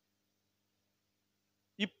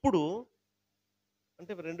 ఇప్పుడు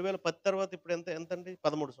అంటే 2010 తర్వాత ఇప్పుడు ఎంతండి?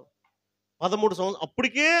 13 13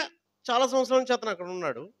 అప్పటికే చాలా సంవత్సరాల నుంచి అతను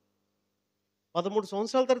అక్కడున్నాడు. 13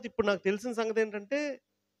 సంవత్సరాల తర్వాత ఇప్పుడు నాకు తెలిసిన సంగతేంటంటే,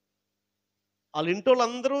 ఆళ్ళ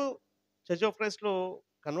ఇంటోళ్ళందరూ చర్చ్ ఆఫ్ క్రైస్ట్‌లో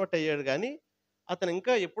కన్వర్ట్ అయ్యాడు గానీ, అతను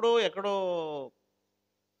ఇంకా ఎప్పుడో ఎక్కడో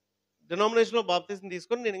డినామినేషన్‌లో బాప్తిసం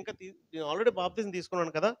తీసుకొని నేను ఆల్రెడీ బాప్తిసం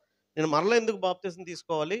తీసుకున్నాను కదా! నేను మరలా ఎందుకు బాప్తిసం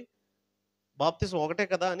తీసుకోవాలి? బాప్తిసం ఒకటే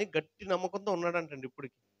కదా! అని గట్టి నమ్మకంతో ఉన్నాడంటండి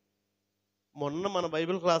ఇప్పటికి. మొన్న మన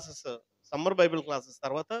సమ్మర్ బైబిల్ క్లాసెస్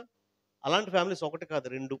తర్వాత అలాంటి ఫ్యామిలీస్ ఒకటి కాదు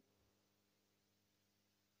 2.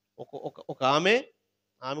 ఒక ఒక ఒక ఆమె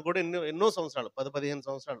కూడా ఎన్నో సంవత్సరాలు 10, 15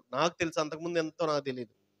 సంవత్సరాలు. నాకు తెలుసు అంతకుముందు ఎంతో నాకు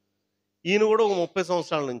తెలీదు. ఈయన కూడా ఒక 30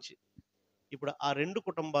 సంవత్సరాల నుంచి. ఇప్పుడు ఆ 2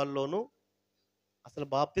 కుటుంబాల్లోనూ అసలు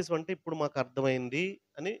బాప్తిసం అంటే ఇప్పుడు మాకు అర్థమైంది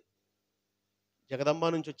అని జగదంబ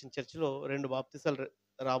నుంచి వచ్చిన చర్చిలో 2 బాప్తిసాలు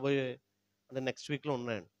రాబోయే అంటే నెక్స్ట్ వీక్‌లో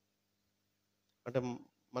ఉన్నాయండి. అంటే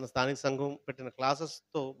మన స్థానిక సంఘం పెట్టిన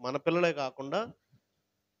క్లాసెస్‌తో మన పిల్లలే కాకుండా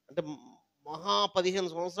అంటే మహా 15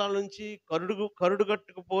 సంవత్సరాల నుంచి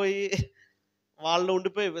కరుడుగట్టుకుపోయి వాళ్ళు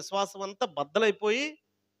ఉండిపోయి విశ్వాసం అంతా బద్దలైపోయి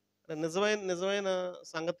నిజమైన నిజమైన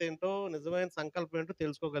సంగతేంటో, నిజమైన సంకల్పం ఏంటో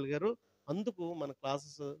తెలుసుకోగలిగారు. అందుకు మన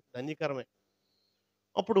క్లాసెస్ ధన్యకరమే.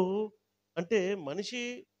 అప్పుడు అంటే మనిషి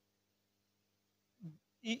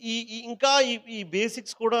ఈ ఈ ఈ ఇంకా ఈ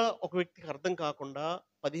బేసిక్స్ కూడా ఒక వ్యక్తికి అర్థం కాకుండా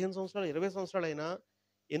 15 సంవత్సరాలు, 20 సంవత్సరాలైనా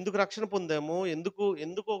ఎందుకు రక్షణ పొందామో, ఎందుకు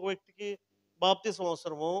ఒక వ్యక్తికి బాప్తిసం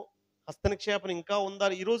అవసరమో, హస్తనిక్షేపణ ఇంకా ఉందా?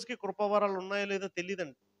 ఈ రోజుకి కృపావరాలు ఉన్నాయో లేదో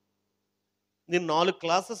తెలీదండి. నేను 4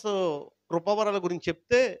 క్లాసెస్ కృపావరాల గురించి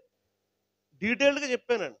చెప్తే డీటెయిల్డ్‌గా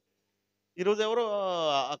చెప్పానండి. ఈరోజు ఎవరో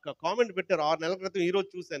కామెంట్ పెట్టారు 6 నెలల క్రితం ఈరోజు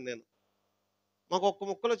చూసాను నేను. మాకు ఒక్క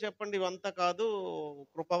ముక్కలో చెప్పండి ఇవంతా కాదు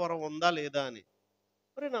కృపావరం ఉందా లేదా అని.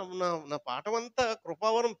 మరి నా నా నా పాఠమంతా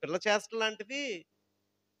కృపావరం పిల్ల చేష్టలు లాంటిది.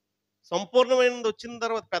 సంపూర్ణమైనది వచ్చిన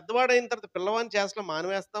తర్వాత పెద్దవాడైన తర్వాత పిల్లవాని చేష్టలు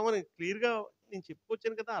మానివేస్తామని క్లియర్‌గా నేను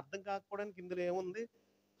చెప్పుకొచ్చాను కదా! అర్థం కాకపోవడానికి ఇందులో ఏముంది?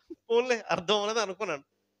 పోన్లే అర్థం అవ్వలేదు అనుకున్నాను.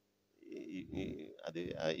 ఈ ఈ అది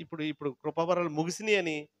ఇప్పుడు కృపావరాలు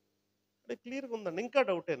ముగిసినియని అంటే క్లియర్‌గా ఉందండి. ఇంకా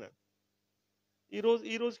డౌటేనండి. ఈ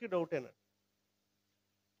రోజుకి డౌటేనండి.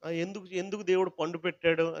 ఎందుకు దేవుడు పండు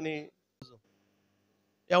పెట్టాడు అని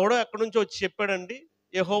ఎవడో ఎక్కడి నుంచో వచ్చి చెప్పాడండి.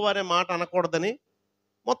 యెహోవా అనే మాట అనకూడదని.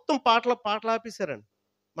 మొత్తం పాటలు ఆపేసారండి.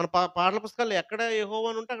 మన పాటల పుస్తకాల్లో ఎక్కడ యెహోవా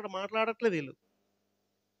అని ఉంటే అక్కడ మాట్లాడట్లేదు ఈళ్ళు.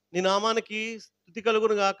 నీ నామానికి స్తుతి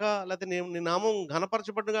కలుగును గాక, లేతే నీ నామం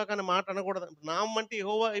ఘనపరచబడును గాక అనే మాట అనకూడదు. నామం అంటే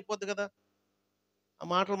యెహోవా అయిపోద్ది కదా! ఆ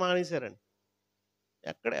మాటలు మానేశారండి.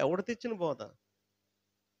 ఎక్కడ ఎవడు తెచ్చిన బోధ?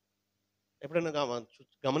 ఎప్పుడైనా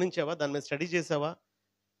గమనించావా? దాని మీద స్టడీ చేసావా?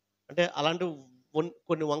 అంటే అలాంటి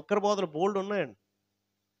కొన్ని వంకర బోధలు బోల్డ్ ఉన్నాయండి.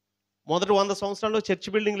 మొదటి 100 సంవత్సరాల్లో చర్చ్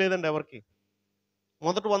బిల్డింగ్ లేదండి ఎవరికీ.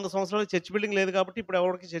 మొదటి 100 సంవత్సరాలు చర్చ్ బిల్డింగ్ లేదు కాబట్టి ఇప్పుడు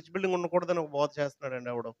ఎవడికి చర్చ్ బిల్డింగ్ ఉండకూడదని ఒక బోధ చేస్తున్నాడండి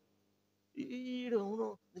ఎవడో. ఈడు అవును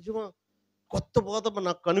నిజమా? కొత్త బోధ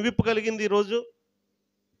నాకు కనువిప్పు కలిగింది ఈరోజు.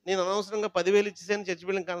 నేను అనవసరంగా 10,000 ఇచ్చేసాను చర్చ్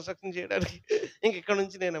బిల్డింగ్ కన్‌స్ట్రక్షన్ చేయడానికి. ఇంక ఇక్కడ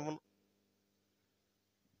నుంచి నేనివ్వను.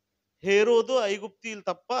 హేరోదు, ఐగుప్తీయులు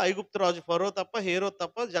తప్ప, ఐగుప్తు రాజు ఫరో తప్ప, హేరోదు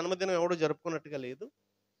తప్ప జన్మదినం ఎవడు జరుపుకున్నట్టుగా లేదు.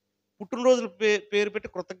 పుట్టినరోజులు పేరు పెట్టి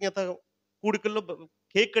కృతజ్ఞత కూడికల్లో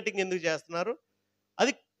కేక్ కటింగ్ ఎందుకు చేస్తున్నారు?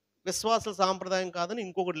 అది విశ్వాసుల సాంప్రదాయం కాదని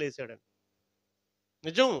ఇంకొకడు లేసాడండి.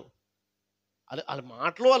 నిజం. ఆళ్ళ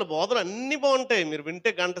మాటలు, వాళ్ళ బోధలు అన్నీ బావుంటాయి. మీరు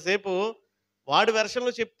వింటే గంట సేపు వాడి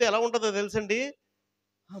వెర్షన్‌లో చెప్తే ఎలా ఉంటదో తెలుసండి?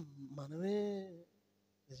 ఆ! మనమే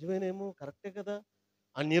నిజమేనేమో కరెక్టే కదా!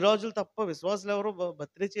 అన్ని రాజులు తప్ప విశ్వాసులు ఎవరు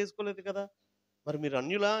బర్త్‌డే చేసుకోలేదు కదా! మరి మీరు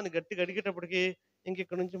అన్యులా అని గట్టిగా అడిగేటప్పటికి ఇంక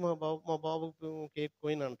ఇక్కడి నుంచి మా బాబుకి కేక్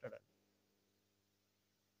కోయను అంటాడండి.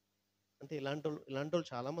 అంటే ఇలాంటోళ్ళు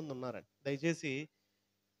చాలామంది ఉన్నారండి. దయచేసి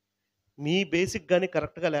మీ బేసిక్ గాని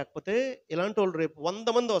కరెక్ట్‌గా లేకపోతే ఇలాంటోళ్ళు రేపు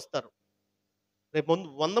 100 మంది వస్తారు. రేపు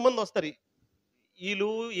 100 మంది వస్తారు. ఈళ్ళు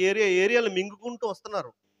ఏరియాలు మింగుకుంటూ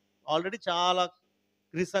వస్తున్నారు. ఆల్రెడీ చాలా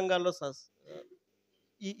క్రీస్తు సంఘాల్లో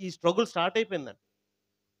ఈ స్ట్రగుల్ స్టార్ట్ అయిపోయిందండి.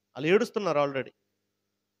 ఆళ్ళు ఏడుస్తున్నారు ఆల్రెడీ.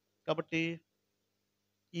 కాబట్టి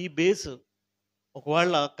ఈ బేస్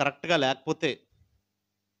ఒకవేళ కరెక్ట్‌గా లేకపోతే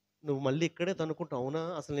నువ్వు మళ్ళీ ఇక్కడే తన్నుకుంటావు. అవునా?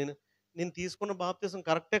 అసలు నేను నేను తీసుకున్న బాప్తిసం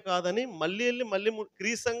కరెక్టే కాదని మళ్ళీ ఎళ్లి మళ్ళీ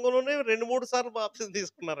క్రీస్తు సంఘంలోనే 2, 3 సార్లు బాప్తిసం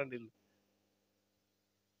తీసుకున్నారండి ఈళ్ళు.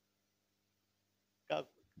 కా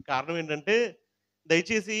కారణం ఏంటంటే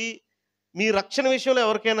దయచేసి మీ రక్షణ విషయంలో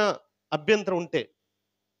ఎవరికైనా అభ్యంతరం ఉంటే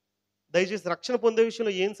దయచేసి రక్షణ పొందే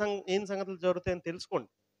విషయంలో ఏం సంగతులు జరుగుతాయని తెలుసుకోండి.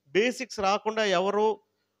 బేసిక్స్ రాకుండా ఎవరు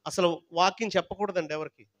అసలు వాక్యం చెప్పకూడదండి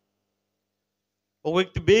ఎవరికీ. ఒక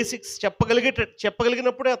వ్యక్తి బేసిక్స్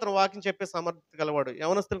చెప్పగలిగినప్పుడే అతను వాక్యం చెప్పే సమర్థత గలవాడు.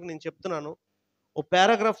 యవనస్తులకు నేను చెప్తున్నాను. ఓ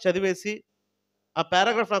పారాగ్రాఫ్ చదివేసి, ఆ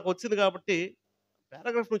పారాగ్రాఫ్ నాకొచ్చింది కాబట్టి,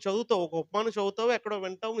 పారాగ్రాఫ్ నువ్వు చదువుతావు. ఒక ఉపమానం చదువుతావు, ఎక్కడో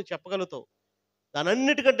వింటావు, నువ్వు చెప్పగలుగుతావు.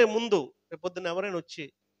 దానన్నిటికంటే ముందు రేపొద్దున్న ఎవరైనా వచ్చి,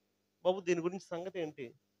 బాబు దీని గురించి సంగతి ఏంటి?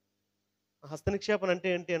 హస్త నిక్షేపణ అంటే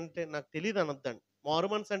ఏంటి అంటే నాకు తెలీదు అనొద్దండి. మారు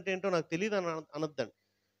మనసు అంటే ఏంటో నాకు తెలీదు అనొద్దండి.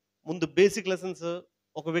 ముందు బేసిక్ లెసన్స్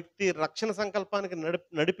ఒక వ్యక్తి రక్షణ సంకల్పానికి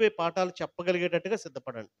నడిపే పాఠాలు చెప్పగలిగేటట్టుగా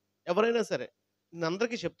సిద్ధపడండి. ఎవరైనా సరే. నేను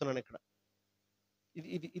అందరికీ చెప్తున్నాను ఇక్కడ.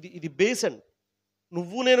 ఇది బేస్ అండి.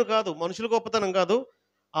 నువ్వు నేను కాదు. మనుషుల గొప్పతనం కాదు.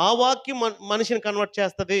 ఆ వాక్యం మనిషిని కన్వర్ట్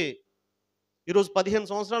చేస్తది. ఈరోజు 15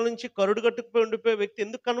 సంవత్సరాల నుంచి కరుడు గట్టుకుపోయి ఉండిపోయే వ్యక్తి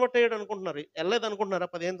ఎందుకు కన్వర్ట్ అయ్యాడు అనుకుంటున్నారు? ఎళ్ళలేదనుకుంటున్నారా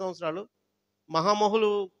 15 సంవత్సరాలు? మహామహులు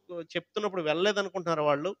చెప్తున్నప్పుడు వెళ్ళలేదనుకుంటున్నారా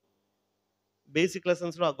వాళ్ళు? బేసిక్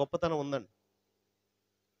లెసన్స్‌లో ఆ గొప్పతనం ఉందండి.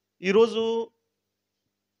 ఈరోజు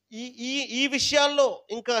ఈ ఈ ఈ విషయాల్లో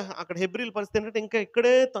ఇంకా అక్కడ హెబ్రీల పరిస్థితి ఏంటంటే ఇంకా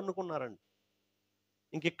ఇక్కడే తన్నుకున్నారండి.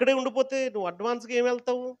 ఇంకిక్కడే ఉండిపోతే నువ్వు అడ్వాన్స్‌గా ఏం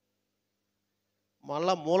వెళ్తావు?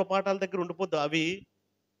 మళ్ళా మూల పాఠాల దగ్గర ఉండిపోద్దు. అవి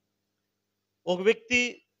ఒక వ్యక్తి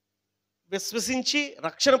విశ్వసించి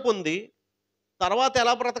రక్షణ పొంది తర్వాత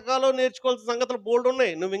ఎలా బ్రతకాలో నేర్చుకోవాల్సిన సంగతులు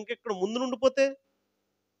బోలెడున్నాయి. నువ్వు ఇంకెక్కడ ముందు నుండిపోతే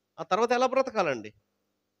ఆ తర్వాత ఎలా బ్రతకాలండి?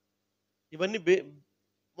 ఇవన్నీ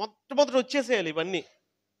మొట్టమొదట వచ్చేసేయాలి ఇవన్నీ.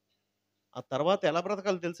 ఆ తర్వాత ఎలా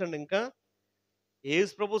బ్రతకాలో తెలుసండి ఇంకా?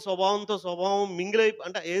 యేసుప్రభు స్వభావం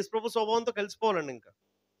అంటే యేసుప్రభు స్వభావంతో కలిసిపోవాలండి ఇంకా.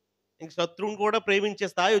 ఇంక శత్రువుని కూడా ప్రేమించే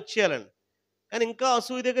స్థాయి వచ్చేయాలండి. కానీ ఇంకా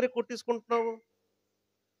అసూయ దగ్గరే కొట్టేసుకుంటున్నావు.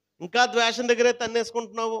 ఇంకా ద్వేషం దగ్గరే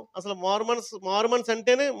తన్నేసుకుంటున్నావు. అసలు మారుమనసు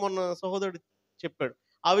అంటేనే మొన్న సహోదరుడు చెప్పాడు.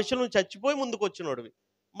 ఆ విషయంలో నువ్వు చచ్చిపోయి ముందుకొచ్చినోడివి.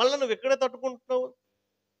 మళ్ళా నువ్వు ఇక్కడే తట్టుకుంటున్నావు.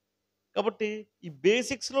 కాబట్టి ఈ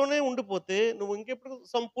బేసిక్స్‌లోనే ఉండిపోతే నువ్వు ఇంకెప్పుడు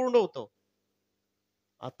సంపూర్ణుడవుతావు.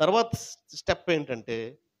 ఆ తర్వాత స్టెప్ ఏంటంటే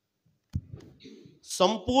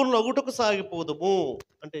సంపూర్ణులగుటకు సాగిపోదుము.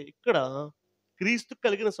 అంటే ఇక్కడ క్రీస్తుకు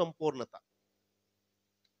కలిగిన సంపూర్ణత.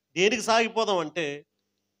 దేనికి సాగిపోదాం అంటే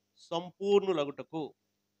సంపూర్ణులగుటకు.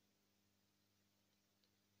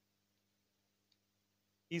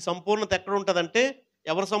 ఈ సంపూర్ణత ఎక్కడ ఉంటదంటే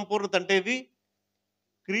ఎవరి సంపూర్ణత అంటే ఇది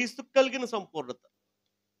క్రీస్తుకు కలిగిన సంపూర్ణత.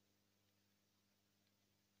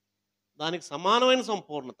 దానికి సమానమైన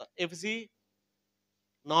సంపూర్ణత. ఎఫెసీ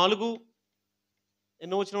 4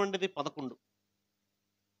 ఎన్నో వచనం అండి ఇది 11.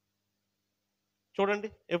 చూడండి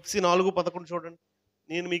ఎఫెసీ 4:11 చూడండి.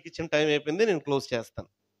 నేను మీకు ఇచ్చిన టైం అయిపోయింది. నేను క్లోజ్ చేస్తాను.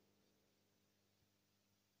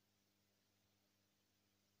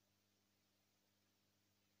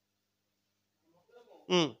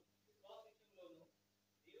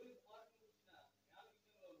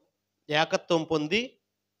 ఏకత్వం పొంది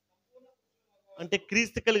అంటే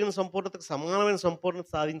క్రీస్తు కలిగిన సంపూర్ణతకు సమానమైన సంపూర్ణత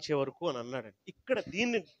సాధించే వరకు అని అన్నాడండి. ఇక్కడ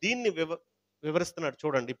దీన్ని వివరిస్తున్నాడు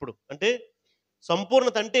చూడండి ఇప్పుడు. అంటే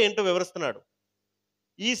సంపూర్ణత అంటే ఏంటో వివరిస్తున్నాడు.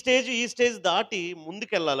 ఈ స్టేజ్ దాటి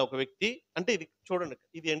ముందుకెళ్ళాలి ఒక వ్యక్తి. అంటే ఇది చూడండి,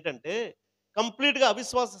 ఇది ఏంటంటే కంప్లీట్‌గా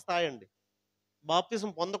అవిశ్వాస స్థాయి అండి. బాప్తిసం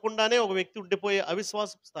పొందకుండానే ఒక వ్యక్తి ఉండిపోయే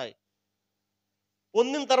అవిశ్వాసపు స్థాయి.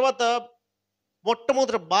 పొందిన తర్వాత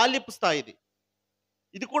మొట్టమొదటి బాల్యపు స్థాయి ఇది.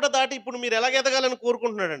 ఇది కూడా దాటి ఇప్పుడు మీరు ఎలాగ ఎదగాలని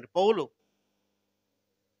కోరుకుంటున్నాడండి పౌలు.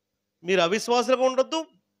 మీరు అవిశ్వాసులుగా ఉండొద్దు,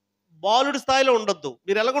 బాలుడి స్థాయిలో ఉండొద్దు.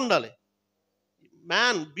 మీరు ఎలాగుండాలి?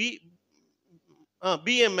 Man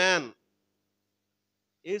be A man.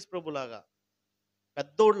 యేసు ప్రభులాగా,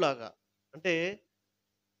 పెద్దోడిలాగా. అంటే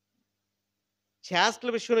చేష్టల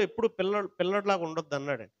విషయంలో ఎప్పుడు పిల్లడిలాగా ఉండొద్దు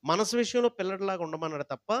అన్నాడండి. మనసు విషయంలో పిల్లడిలాగా ఉండమన్నాడు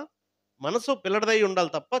తప్ప, మనసు పిల్లడిదై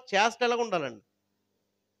ఉండాలి తప్ప చేష్టలు ఎలాగ ఉండాలండి?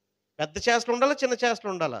 పెద్ద చేష్టలు ఉండాలా? చిన్న చేష్టలు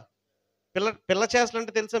ఉండాలా? పిల్ల చేష్టలు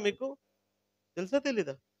అంటే తెలుసా మీకు? తెలుసా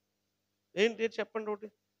తెలీదా? ఏంటి చెప్పండి ఒకటి.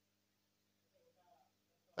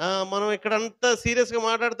 మనం ఇక్కడంతా సీరియస్‌గా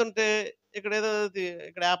మాట్లాడుతుంటే ఇక్కడ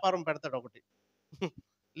వ్యాపారం పెడతాడు ఒకటి.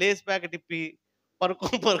 లేస్ ప్యాకెట్ ఇప్పి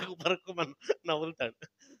పరుక్కోమని నవ్వులుతాడు.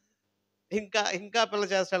 ఇంకా ఇంకా పిల్ల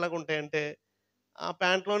చేష్టలు ఎలాగుంటాయంటే ఆ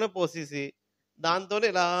ప్యాంట్‌లోనే పోసేసి దాంతోనే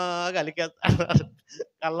ఇలాగ అలికేస్తాడు.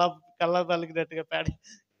 కల్లా కల్లాపు అలికినట్టుగా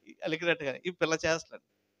అలికినట్టుగా. ఈ పిల్ల చేష్టలండి.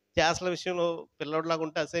 చేష్టల విషయంలో పిల్లోడిలాగా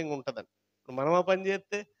ఉంటే అసహ్యంగా ఉంటదండి. ఇప్పుడు మనం ఆ పని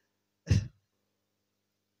చేస్తే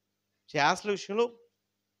చేష్టల విషయంలో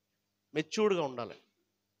మెచ్యూర్డ్‌గా ఉండాలి.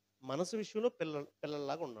 మనసు విషయంలో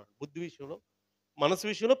పిల్లల్లాగా ఉండాలి. బుద్ధి విషయంలో, మనసు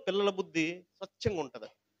విషయంలో పిల్లల బుద్ధి స్వచ్ఛంగా ఉంటది.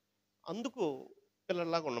 అందుకు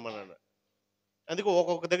పిల్లల్లాగా ఉండమన్నాడు. అందుకే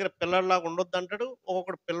ఒక్కొక్క దగ్గర పిల్లోడిలాగా ఉండొద్దంటాడు.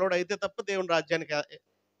 ఒక్కొక్కడు పిల్లోడైతే తప్ప దేవుని రాజ్యానికి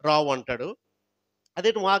రావు అంటాడు.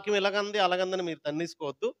 అదేంటి వాక్యం ఇలాగంది, అలాగందని మీరు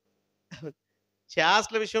తన్నేసుకోవద్దు.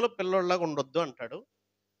 చేష్టల విషయంలో పిల్లోడిలాగా ఉండొద్దు అంటాడు.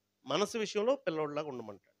 మనసు విషయంలో పిల్లోడిలాగా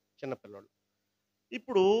ఉండమంటాడు. చిన్న పిల్లోడు.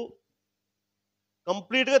 ఇప్పుడు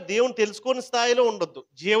కంప్లీట్‌గా దేవుని తెలుసుకోని స్థాయిలో ఉండొద్దు.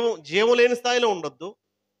 జీవం లేని స్థాయిలో ఉండొద్దు.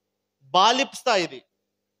 బాల్యపు స్థాయి ఇది.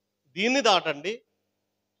 దీన్ని దాటండి.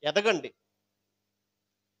 ఎదగండి.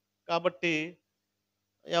 కాబట్టి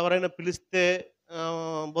ఎవరైనా పిలిస్తే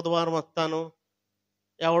బుధవారం వస్తాను.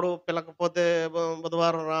 ఎవడు పిలకపోతే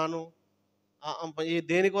బుధవారం రాను.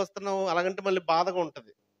 దేనికి వస్తున్నావు? అలాగంటే మళ్ళీ బాధగా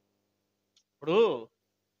ఉంటది. ఇప్పుడు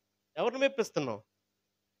ఎవరిని మెప్పిస్తున్నావు?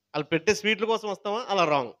 ఆళ్ళు పెట్టే స్వీట్ల కోసం వస్తావా? అలా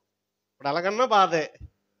రాంగ్. ఇప్పుడు అలాగన్నా బాధే.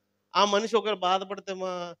 ఆ మనిషి ఒకవేళ బాధపడితే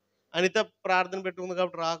అనిత ప్రార్థన పెట్టుకుంది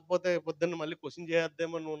కాబట్టి రాకపోతే పొద్దున్న మళ్ళీ క్వెషన్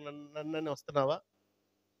చేయొద్దేమో నువ్వు నన్నని వస్తున్నావా?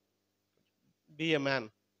 Be a man.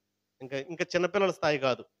 ఇంకా చిన్నపిల్లల స్థాయి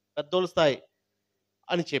కాదు. పెద్దోళ్ళ స్థాయి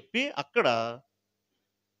అని చెప్పి అక్కడ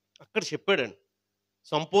చెప్పాడండి.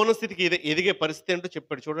 సంపూర్ణ స్థితికి ఎదిగే పరిస్థితి ఏంటో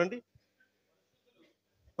చెప్పాడు చూడండి.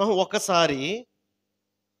 ఒకసారి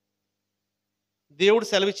దేవుడు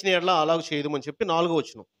సెలవిచ్చిన యెడల అలాగ చేయదుమని చెప్పి 4వ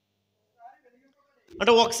వచనం.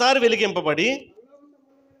 అంటే ఒకసారి వెలిగింపబడి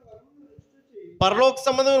పరలోక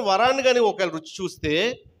సంబంధమైన వరాన్ని కానీ ఒకవేళ రుచి చూస్తే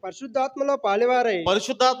పరిశుద్ధాత్మలో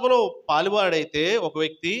పాలివాడైతే ఒక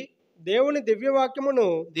వ్యక్తి దేవుని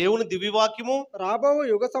దివ్యవాక్యము రాబో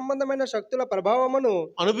యుగ సంబంధమైన శక్తుల ప్రభావమును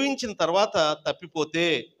అనుభవించిన తర్వాత తప్పిపోతే,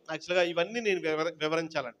 యాక్చువల్గా ఇవన్నీ నేను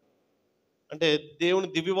వివరించాలండి. అంటే దేవుని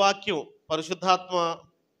దివ్యవాక్యం, పరిశుద్ధాత్మ,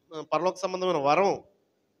 పరలోక సంబంధమైన వరం,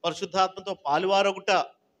 పరిశుద్ధాత్మతో పాలువారొకట,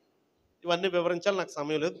 ఇవన్నీ వివరించాలి. నాకు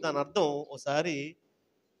సమయం లేదు. దాని అర్థం ఒకసారి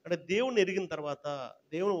అంటే దేవుని ఎరిగిన తర్వాత,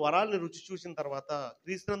 దేవుని వరాలని రుచి చూసిన తర్వాత,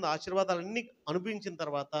 క్రీస్తునందు ఆశీర్వాదాలన్నీ అనుభవించిన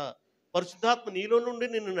తర్వాత, పరిశుద్ధాత్మ నీలో నుండి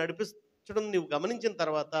నిన్ను నడిపించడం నువ్వు గమనించిన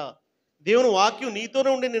తర్వాత, దేవుని వాక్యం నీతోనే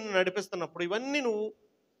ఉండి నిన్ను నడిపిస్తున్నప్పుడు, ఇవన్నీ నువ్వు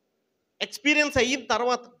ఎక్స్పీరియన్స్ అయిన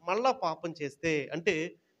తర్వాత మళ్ళా పాపం చేస్తే, అంటే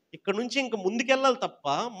ఇక్కడ నుంచి ఇంక ముందుకెళ్ళాలి తప్ప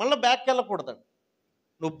మళ్ళీ బ్యాక్కి వెళ్ళకూడదండి.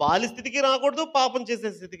 నువ్వు బాల్య స్థితికి రాకూడదు, పాపం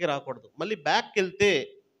చేసే స్థితికి రాకూడదు. మళ్ళీ బ్యాక్కి వెళ్తే,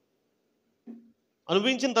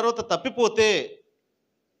 అనుభవించిన తర్వాత తప్పిపోతే,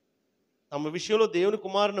 తమ విషయంలో దేవుని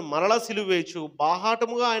కుమారుని మరలా సిలువ వేయచ్చు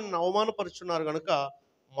బాహాటముగా ఆయన అవమానపరుచున్నారు కనుక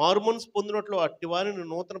మారుమనసు పొందినట్లు అట్టివారిని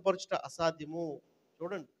నూతనపరచుట అసాధ్యము.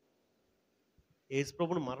 చూడండి,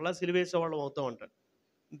 యేసుప్రభుని మరలా సిలువేసే వాళ్ళం అవుతాం అంటాడు.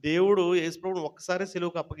 దేవుడు యేసుప్రభుని ఒక్కసారి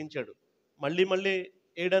సిలువకు అప్పగించాడు. మళ్ళీ మళ్ళీ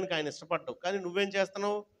వేయడానికి ఆయన ఇష్టపడ్డావు. కానీ నువ్వేం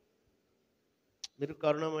చేస్తున్నావు? మీరు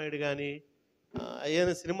కరుణామయుడు కానీ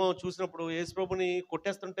ఏదైనా సినిమా చూసినప్పుడు యేసుప్రభుని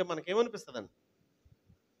కొట్టేస్తుంటే మనకేమనిపిస్తుందండి?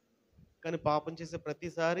 కానీ పాపం చేసే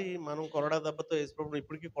ప్రతిసారి మనం కొరడా దెబ్బతో యేసుప్రభుని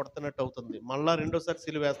ఇప్పటికీ కొడుతున్నట్టు అవుతుంది. మళ్ళా రెండోసారి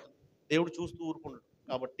సిలువేస్తాం. దేవుడు చూస్తూ ఊరుకున్నాడు.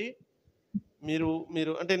 కాబట్టి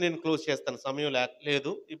మీరు అంటే నేను క్లోజ్ చేస్తాను, సమయం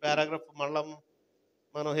లేదు. ఈ పారాగ్రాఫ్ మళ్ళా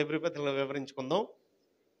మనం హెబ్రీపత్రికలో వివరించుకుందాం.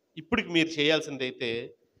 ఇప్పటికి మీరు చేయాల్సింది అయితే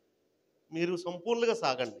మీరు సంపూర్ణంగా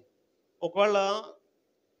సాగండి. ఒకవేళ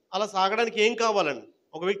అలా సాగడానికి ఏం కావాలండి?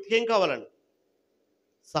 ఒక వ్యక్తికి ఏం కావాలండి?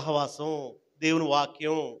 సహవాసం, దేవుని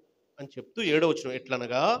వాక్యం అని చెప్తూ 7వ వచనం,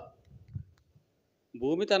 ఎట్లనగా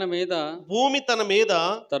భూమి తన మీద భూమి తన మీద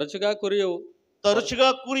తరచుగా కురియు తరచుగా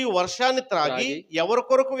కూరి వర్షాన్ని త్రాగి త్రాగి ఎవరి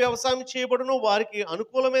కొరకు వ్యవసాయం చేయబడునో వారికి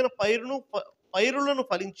అనుకూలమైన పైరులను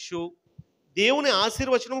ఫలించు దేవుని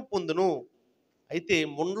ఆశీర్వచనం పొందును. అయితే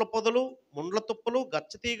ముండ్ల పొదలు, ముండ్ల తుప్పలు,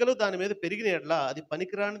 గచ్చతీగలు దాని మీద పెరిగిన ఎడ్ల అది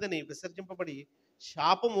పనికిరానిదని విసర్జింపబడి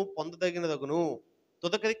శాపము పొందదగినదగును,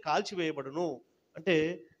 తుదకది కాల్చివేయబడును. అంటే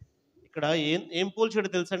ఇక్కడ ఏం ఏం పోల్చాడు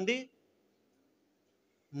తెలుసండి?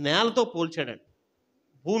 నేలతో పోల్చాడండి.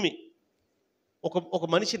 భూమి ఒక ఒక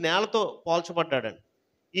మనిషి నేలతో పోల్చబడ్డాడండి.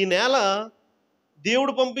 ఈ నేల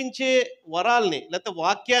దేవుడు పంపించే వరాల్ని లేకపోతే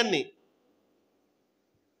వాక్యాన్ని,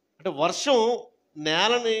 అంటే వర్షం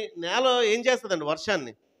నేల ఏం చేస్తుందండి?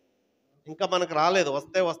 వర్షాన్ని ఇంకా మనకు రాలేదు,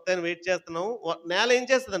 వస్తాయని వెయిట్ చేస్తున్నాం. నేల ఏం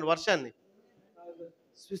చేస్తుందండి? వర్షాన్ని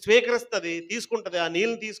స్వీకరిస్తుంది, తీసుకుంటుంది. ఆ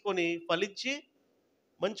నీళ్ళని తీసుకొని ఫలించి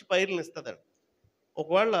మంచి పైర్లను ఇస్తుందండి.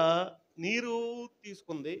 ఒకవేళ నీరు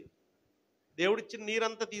తీసుకుంది, దేవుడిచ్చిన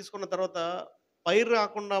నీరంతా తీసుకున్న తర్వాత పైరు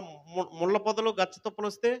రాకుండా ముళ్ళ పొదలు, గచ్చ తుప్పలు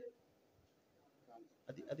వస్తే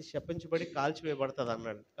అది శపించబడి కాల్చివేయబడుతుంది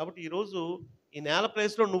అన్నాడు. కాబట్టి ఈరోజు ఈ నేల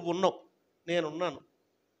ప్లేస్లో నువ్వు ఉన్నావు, నేనున్నాను.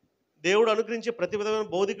 దేవుడు అనుగ్రహించే ప్రతి విధమైన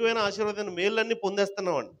భౌతికమైన ఆశీర్వాదాన్ని మేళ్ళన్నీ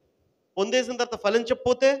పొందేస్తున్నామండి. పొందేసిన తర్వాత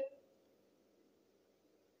ఫలించకపోతే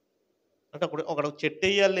అంటే ఒక చెట్టు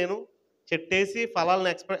వేయాలి, నేను చెట్టేసి ఫలాలను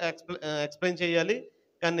ఎక్స్ప్లెయిన్ చేయాలి.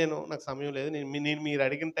 కానీ నాకు సమయం లేదు. నేను మీరు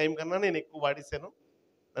అడిగిన టైం కన్నా నేను ఎక్కువ వాడేశాను,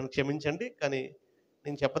 నన్ను క్షమించండి. కానీ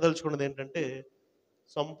నేను చెప్పదలుచుకున్నది ఏంటంటే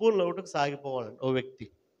సంపూర్ణ లోటుకు సాగిపోవాలండి ఓ వ్యక్తి.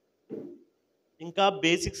 ఇంకా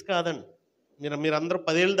బేసిక్స్ కాదండి. మీరందరూ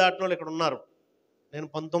 10 ఏళ్ళు దాటిన వాళ్ళు ఇక్కడ ఉన్నారు. నేను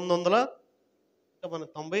 1900 ఇంకా మన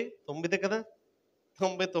 99 కదా,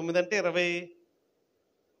 99 అంటే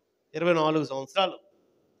 24 సంవత్సరాలు.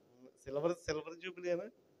 సిల్వర్ జూబిలీనా?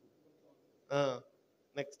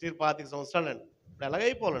 Next year 25 సంవత్సరాలండి. ఇప్పుడు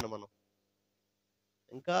ఎలాగైపోవాలండి మనం?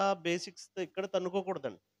 ఇంకా బేసిక్స్ ఇక్కడ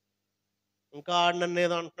తన్నుకోకూడదండి. ఇంకా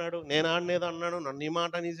నన్నేదో అంటున్నాడు, నేను ఆడినేదో అన్నాడు, నన్ను ఈ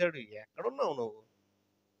మాట అనేసాడు. ఎక్కడున్నావు నువ్వు?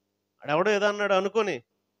 ఆడెవడో ఏదో అన్నాడు అనుకొని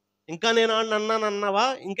ఇంకా నేను అన్నాను అన్నావా?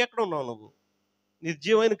 ఇంకెక్కడ ఉన్నావు నువ్వు?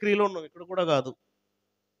 నిర్జీవమైన క్రియలో ఉన్నావు, ఇక్కడ కూడా కాదు.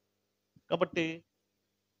 కాబట్టి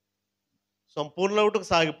సంపూర్ణ లోటుకు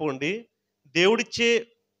సాగిపోండి. దేవుడిచ్చే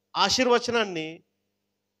ఆశీర్వచనాన్ని,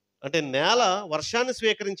 అంటే నేల వర్షాన్ని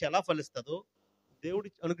స్వీకరించి ఎలా ఫలిస్తుందో దేవుడి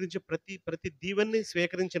అనుగ్రహించే ప్రతి దీవెన్ని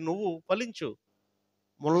స్వీకరించి నువ్వు ఫలించు.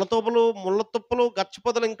 ముళ్ళ తుప్పలు,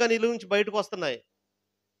 గచ్చపొదలు ఇంకా నీళ్ళ నుంచి బయటకు వస్తున్నాయి.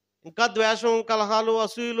 ఇంకా ద్వేషం, కలహాలు,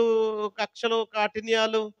 అసూయలు, కక్షలు,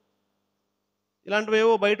 కాఠిన్యాలు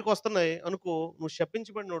ఇలాంటివేవో బయటకు వస్తున్నాయి అనుకో, నువ్వు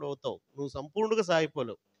శపించబడినోడు అవుతావు, నువ్వు సంపూర్ణంగా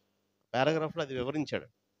సాగిపోలేవు. పారాగ్రాఫ్లో అది వివరించాడు.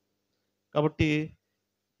 కాబట్టి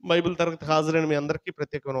బైబిల్ తరగతి హాజరైన మీ అందరికీ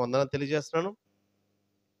ప్రత్యేకమైన వందనాలు తెలియజేస్తున్నాను.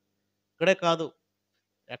 ఇక్కడే కాదు,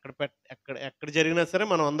 ఎక్కడ జరిగినా సరే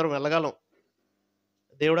మనం అందరం వెళ్ళగలం.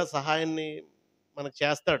 దేవుడా సహాయాన్ని మనకు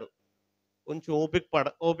చేస్తాడు. కొంచెం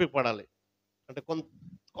ఓపిక పడాలి. అంటే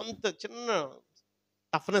కొంత చిన్న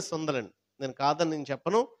టఫ్నెస్ ఉండాలండి. నేను కాదని నేను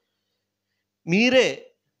చెప్పను. మీరే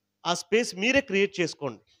ఆ స్పేస్ మీరే క్రియేట్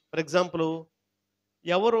చేసుకోండి. ఫర్ ఎగ్జాంపుల్,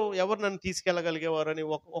 ఎవరు నన్ను తీసుకెళ్ళగలిగేవారని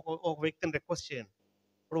ఒక వ్యక్తిని రిక్వెస్ట్ చేయండి.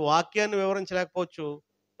 ఇప్పుడు వాక్యాన్ని వివరించలేకపోవచ్చు,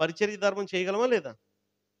 పరిచర్య ధర్మం చేయగలమా లేదా?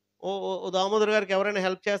 ఓ దామోదర్ గారికి ఎవరైనా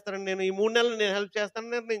హెల్ప్ చేస్తారని, నేను ఈ 3 నెలలు నేను హెల్ప్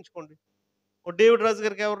చేస్తానని నిర్ణయించుకోండి. ఓ డేవిడ్ రాజు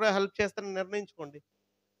గారికి ఎవరైనా హెల్ప్ చేస్తారని నిర్ణయించుకోండి.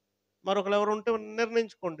 మరొకరు ఎవరు ఉంటే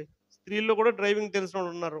నిర్ణయించుకోండి. స్త్రీల్లో కూడా డ్రైవింగ్ తెలిసిన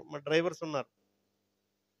వాళ్ళు ఉన్నారు, మా డ్రైవర్స్ ఉన్నారు.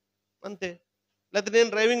 అంతే. లేకపోతే నేను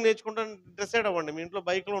డ్రైవింగ్ నేర్చుకుంటాను, డిసైడ్ అవ్వండి. మీ ఇంట్లో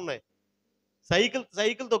బైకులు ఉన్నాయి,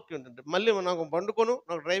 సైకిల్ తొక్కి ఉంటుంది. మళ్ళీ నాకు బండుకోను,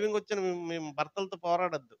 నాకు డ్రైవింగ్ వచ్చని మేము భర్తలతో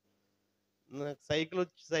పోరాడద్దు. నాకు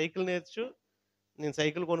సైకిల్ నేర్చు, నేను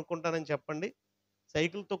సైకిల్ కొనుక్కుంటానని చెప్పండి.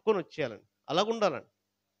 సైకిల్ తొక్కుని వచ్చేయాలండి. అలాగుండాలండి.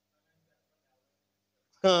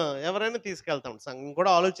 ఎవరైనా తీసుకెళ్తాం. సంఘం కూడా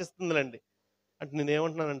ఆలోచిస్తుందిలేండి. అంటే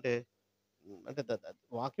నేనేమంటున్నానంటే, అంటే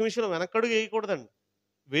వాక్యం విషయంలో వెనకడుగు వేయకూడదండి.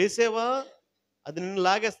 వేసేవా అది నిన్ను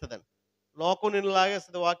లాగేస్తుందండి. లోకం నిన్ను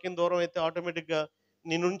లాగేస్తుంది. వాక్యం దూరం అయితే ఆటోమేటిక్గా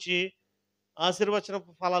నీ నుంచి ఆశీర్వచన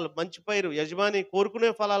ఫలాలు, మంచి పైరు, యజమాని కోరుకునే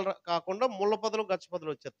ఫలాలు కాకుండా ముళ్ళ పొదలు, గచ్చ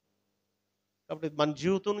పొదలు వచ్చేస్తాయి. కాబట్టి మన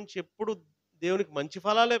జీవితం నుంచి ఎప్పుడు దేవునికి మంచి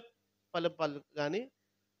ఫలాలే ఫలింపాలి కానీ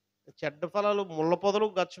చెడ్డ ఫలాలు, ముళ్ళ పొదలు,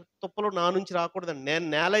 గచ్చ తుప్పలు నా నుంచి రాకూడదండి. నేను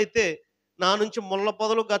నేలైతే నా నుంచి ముళ్ళ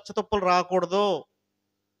పొదలు, గచ్చ తుప్పలు రాకూడదు.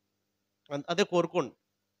 అదే కోరుకోండి.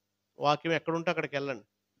 వాక్యం ఎక్కడుంటే అక్కడికి వెళ్ళండి.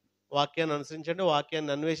 వాక్యాన్ని అనుసరించండి,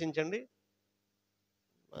 వాక్యాన్ని అన్వేషించండి.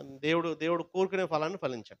 దేవుడు కోరుకునే ఫలాన్ని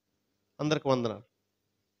ఫలించండి. అందరికి వందనాలు.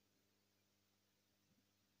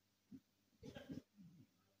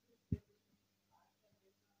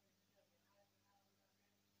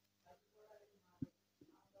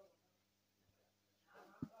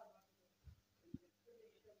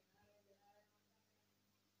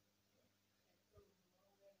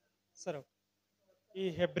 సరే. ఈ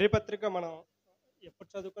హెబ్రీ పత్రిక మనం ఎప్పుడు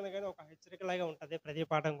చదువుకున్నా గానీ ఒక హెచ్చరికలాగా ఉంటది ప్రతి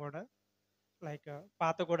పాఠం కూడా. లైక్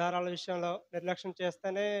పాత గుడారాల విషయంలో నిర్లక్ష్యం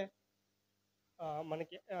చేస్తేనే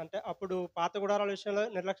మనకి అంటే అప్పుడు పాత గుడారాల విషయంలో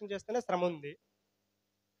నిర్లక్ష్యం చేస్తేనే శ్రముంది.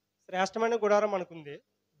 శ్రేష్టమైన గుడారం మనకుంది.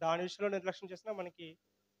 దాని విషయంలో నిర్లక్ష్యం చేసినా మనకి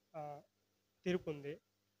ఆహ్, తీర్పుంది.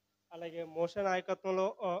 అలాగే మోషే నాయకత్వంలో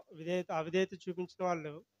అవిధేయత చూపించిన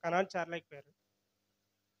వాళ్ళు కనాను చేరలేకపోయారు.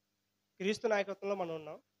 క్రీస్తు నాయకత్వంలో మనం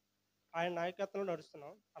ఉన్నాం. ఆయన నాయకత్వంలో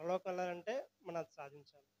నడుస్తున్నాం. పరలోకం వెళ్ళాలంటే మనం అది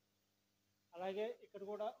సాధించాలి. అలాగే ఇక్కడ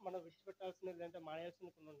కూడా మనం విడిచిపెట్టాల్సినది లేదంటే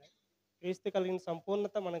మానేయాల్సినవి కొన్ని ఉన్నాయి. క్రీస్తు కలిగిన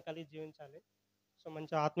సంపూర్ణత మనం కలిగి జీవించాలి. సో,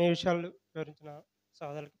 మంచి ఆత్మీయ విషయాలు వివరించిన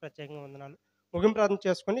సహోదరులకి ప్రత్యేకంగా వందనాలు. ముగింపు ప్రార్థన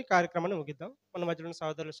చేసుకొని ఈ కార్యక్రమాన్ని ముగిద్దాం. మన మధ్యలో ఉన్న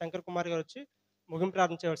సహోదరులు శంకర్ కుమార్ గారు వచ్చి ముగింపు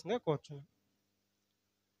ప్రార్థన చేయవలసిందిగా కోరుచున్నాం.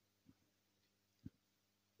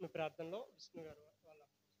 మీ ప్రార్థనలో విష్ణు గారు వాళ్ళ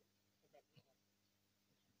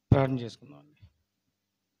ప్రార్థన చేసుకుందాం.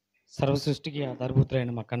 సర్వ సృష్టికి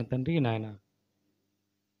ఆధారభూతులైన మా కన్న తండ్రి నాయన,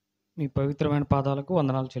 మీ పవిత్రమైన పాదాలకు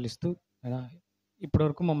వందనాలు చెల్లిస్తూ నాయన,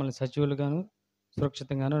 ఇప్పటివరకు మమ్మల్ని సజీవులుగాను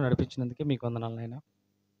సురక్షితంగాను నడిపించినందుకే మీకు వందనాలు నాయన.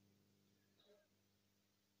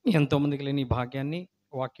 ఎంతోమందికి లేని ఈ భాగ్యాన్ని,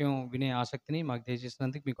 వాక్యం వినే ఆసక్తిని మాకు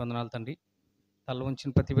దయచేసినందుకు మీకు వందనాలు తండ్రి. తల ఉంచిన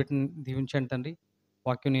ప్రతి బిడ్డని దీవించండి తండ్రి.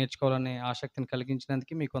 వాక్యం నేర్చుకోవాలనే ఆసక్తిని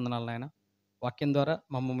కలిగించినందుకు మీకు వందనాలు నాయన. వాక్యం ద్వారా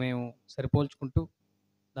మేము సరిపోల్చుకుంటూ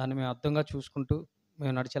దాన్ని మేము అర్థంగా చూసుకుంటూ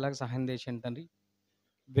మేము నడిచేలాగా సహాయం చేయండి తండ్రి.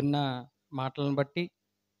 విన్న మాటలను బట్టి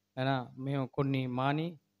అయినా మేము కొన్ని మాని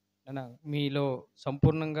అయినా మీలో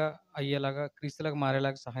సంపూర్ణంగా అయ్యేలాగా క్రీస్తులాగా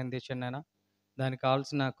మారేలాగా సహాయం చేయండి ఆయన. దానికి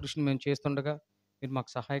కావాల్సిన కృషిని మేము చేస్తుండగా మీరు మాకు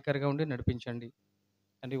సహాయకారిగా ఉండి నడిపించండి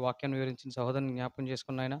అండి. వాక్యాన్ని వివరించిన సహోదరుని జ్ఞాపకం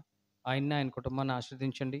చేసుకున్న ఆయన్ని ఆయన కుటుంబాన్ని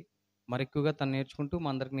ఆశీర్వదించండి. మరెక్కువగా తను నేర్చుకుంటూ మా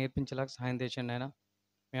అందరికి నేర్పించేలాగా సహాయం చేయండి ఆయన.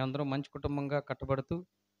 మేమందరం మంచి కుటుంబంగా కట్టబడుతూ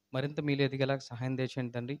మరింత మీలో ఎదిగేలాగా సహాయం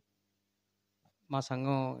చేయండి తండ్రి. మా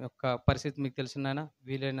సంఘం యొక్క పరిస్థితి మీకు తెలిసిన ఆయన,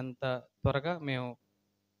 వీలైనంత త్వరగా మేము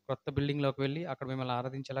కొత్త బిల్డింగ్లోకి వెళ్ళి అక్కడ మిమ్మల్ని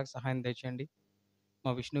ఆరాధించేలాగా సహాయం దయచేయండి.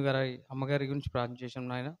 మా విష్ణు గారి అమ్మగారి గురించి ప్రార్థన చేసాం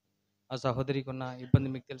నాయన. ఆ సహోదరికి ఉన్న ఇబ్బంది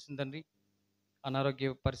మీకు తెలిసిన తండ్రి. అనారోగ్య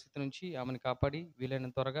పరిస్థితి నుంచి ఆమెను కాపాడి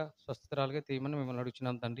వీలైనంత త్వరగా స్వస్థతరాలుగా తీయమని మిమ్మల్ని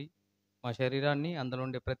అడుగుతున్నాం తండ్రి. మా శరీరాన్ని అందులో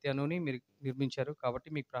ఉండే ప్రతి అణువుని మీరు నిర్మించారు కాబట్టి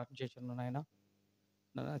మీకు ప్రార్థన చేసాను నాయన.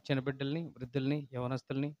 చిన్నబిడ్డల్ని, వృద్ధుల్ని,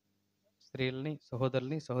 యవనస్తుల్ని, స్త్రీలని,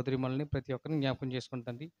 సహోదరుల్ని, సహోదరిమల్ని ప్రతి ఒక్కరిని జ్ఞాపకం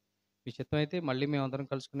చేసుకుంటుంది. మీ చిత్తం అయితే మళ్ళీ మేమందరం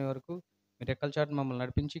కలుసుకునే వరకు మీ రెక్కల చాటు మమ్మల్ని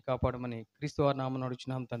నడిపించి కాపాడమని క్రీస్తు వారి నామమున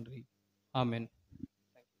అడుగుచున్నాం తండ్రి. ఆమేన్.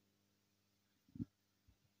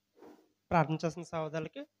 ప్రార్థన చేసిన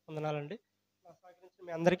సహోదరులకి వందనాలండి. సహకరించిన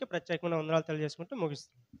మీ అందరికీ ప్రత్యేకమైన వందనాలు తెలియజేసుకుంటూ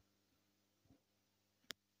ముగిస్తున్నాం.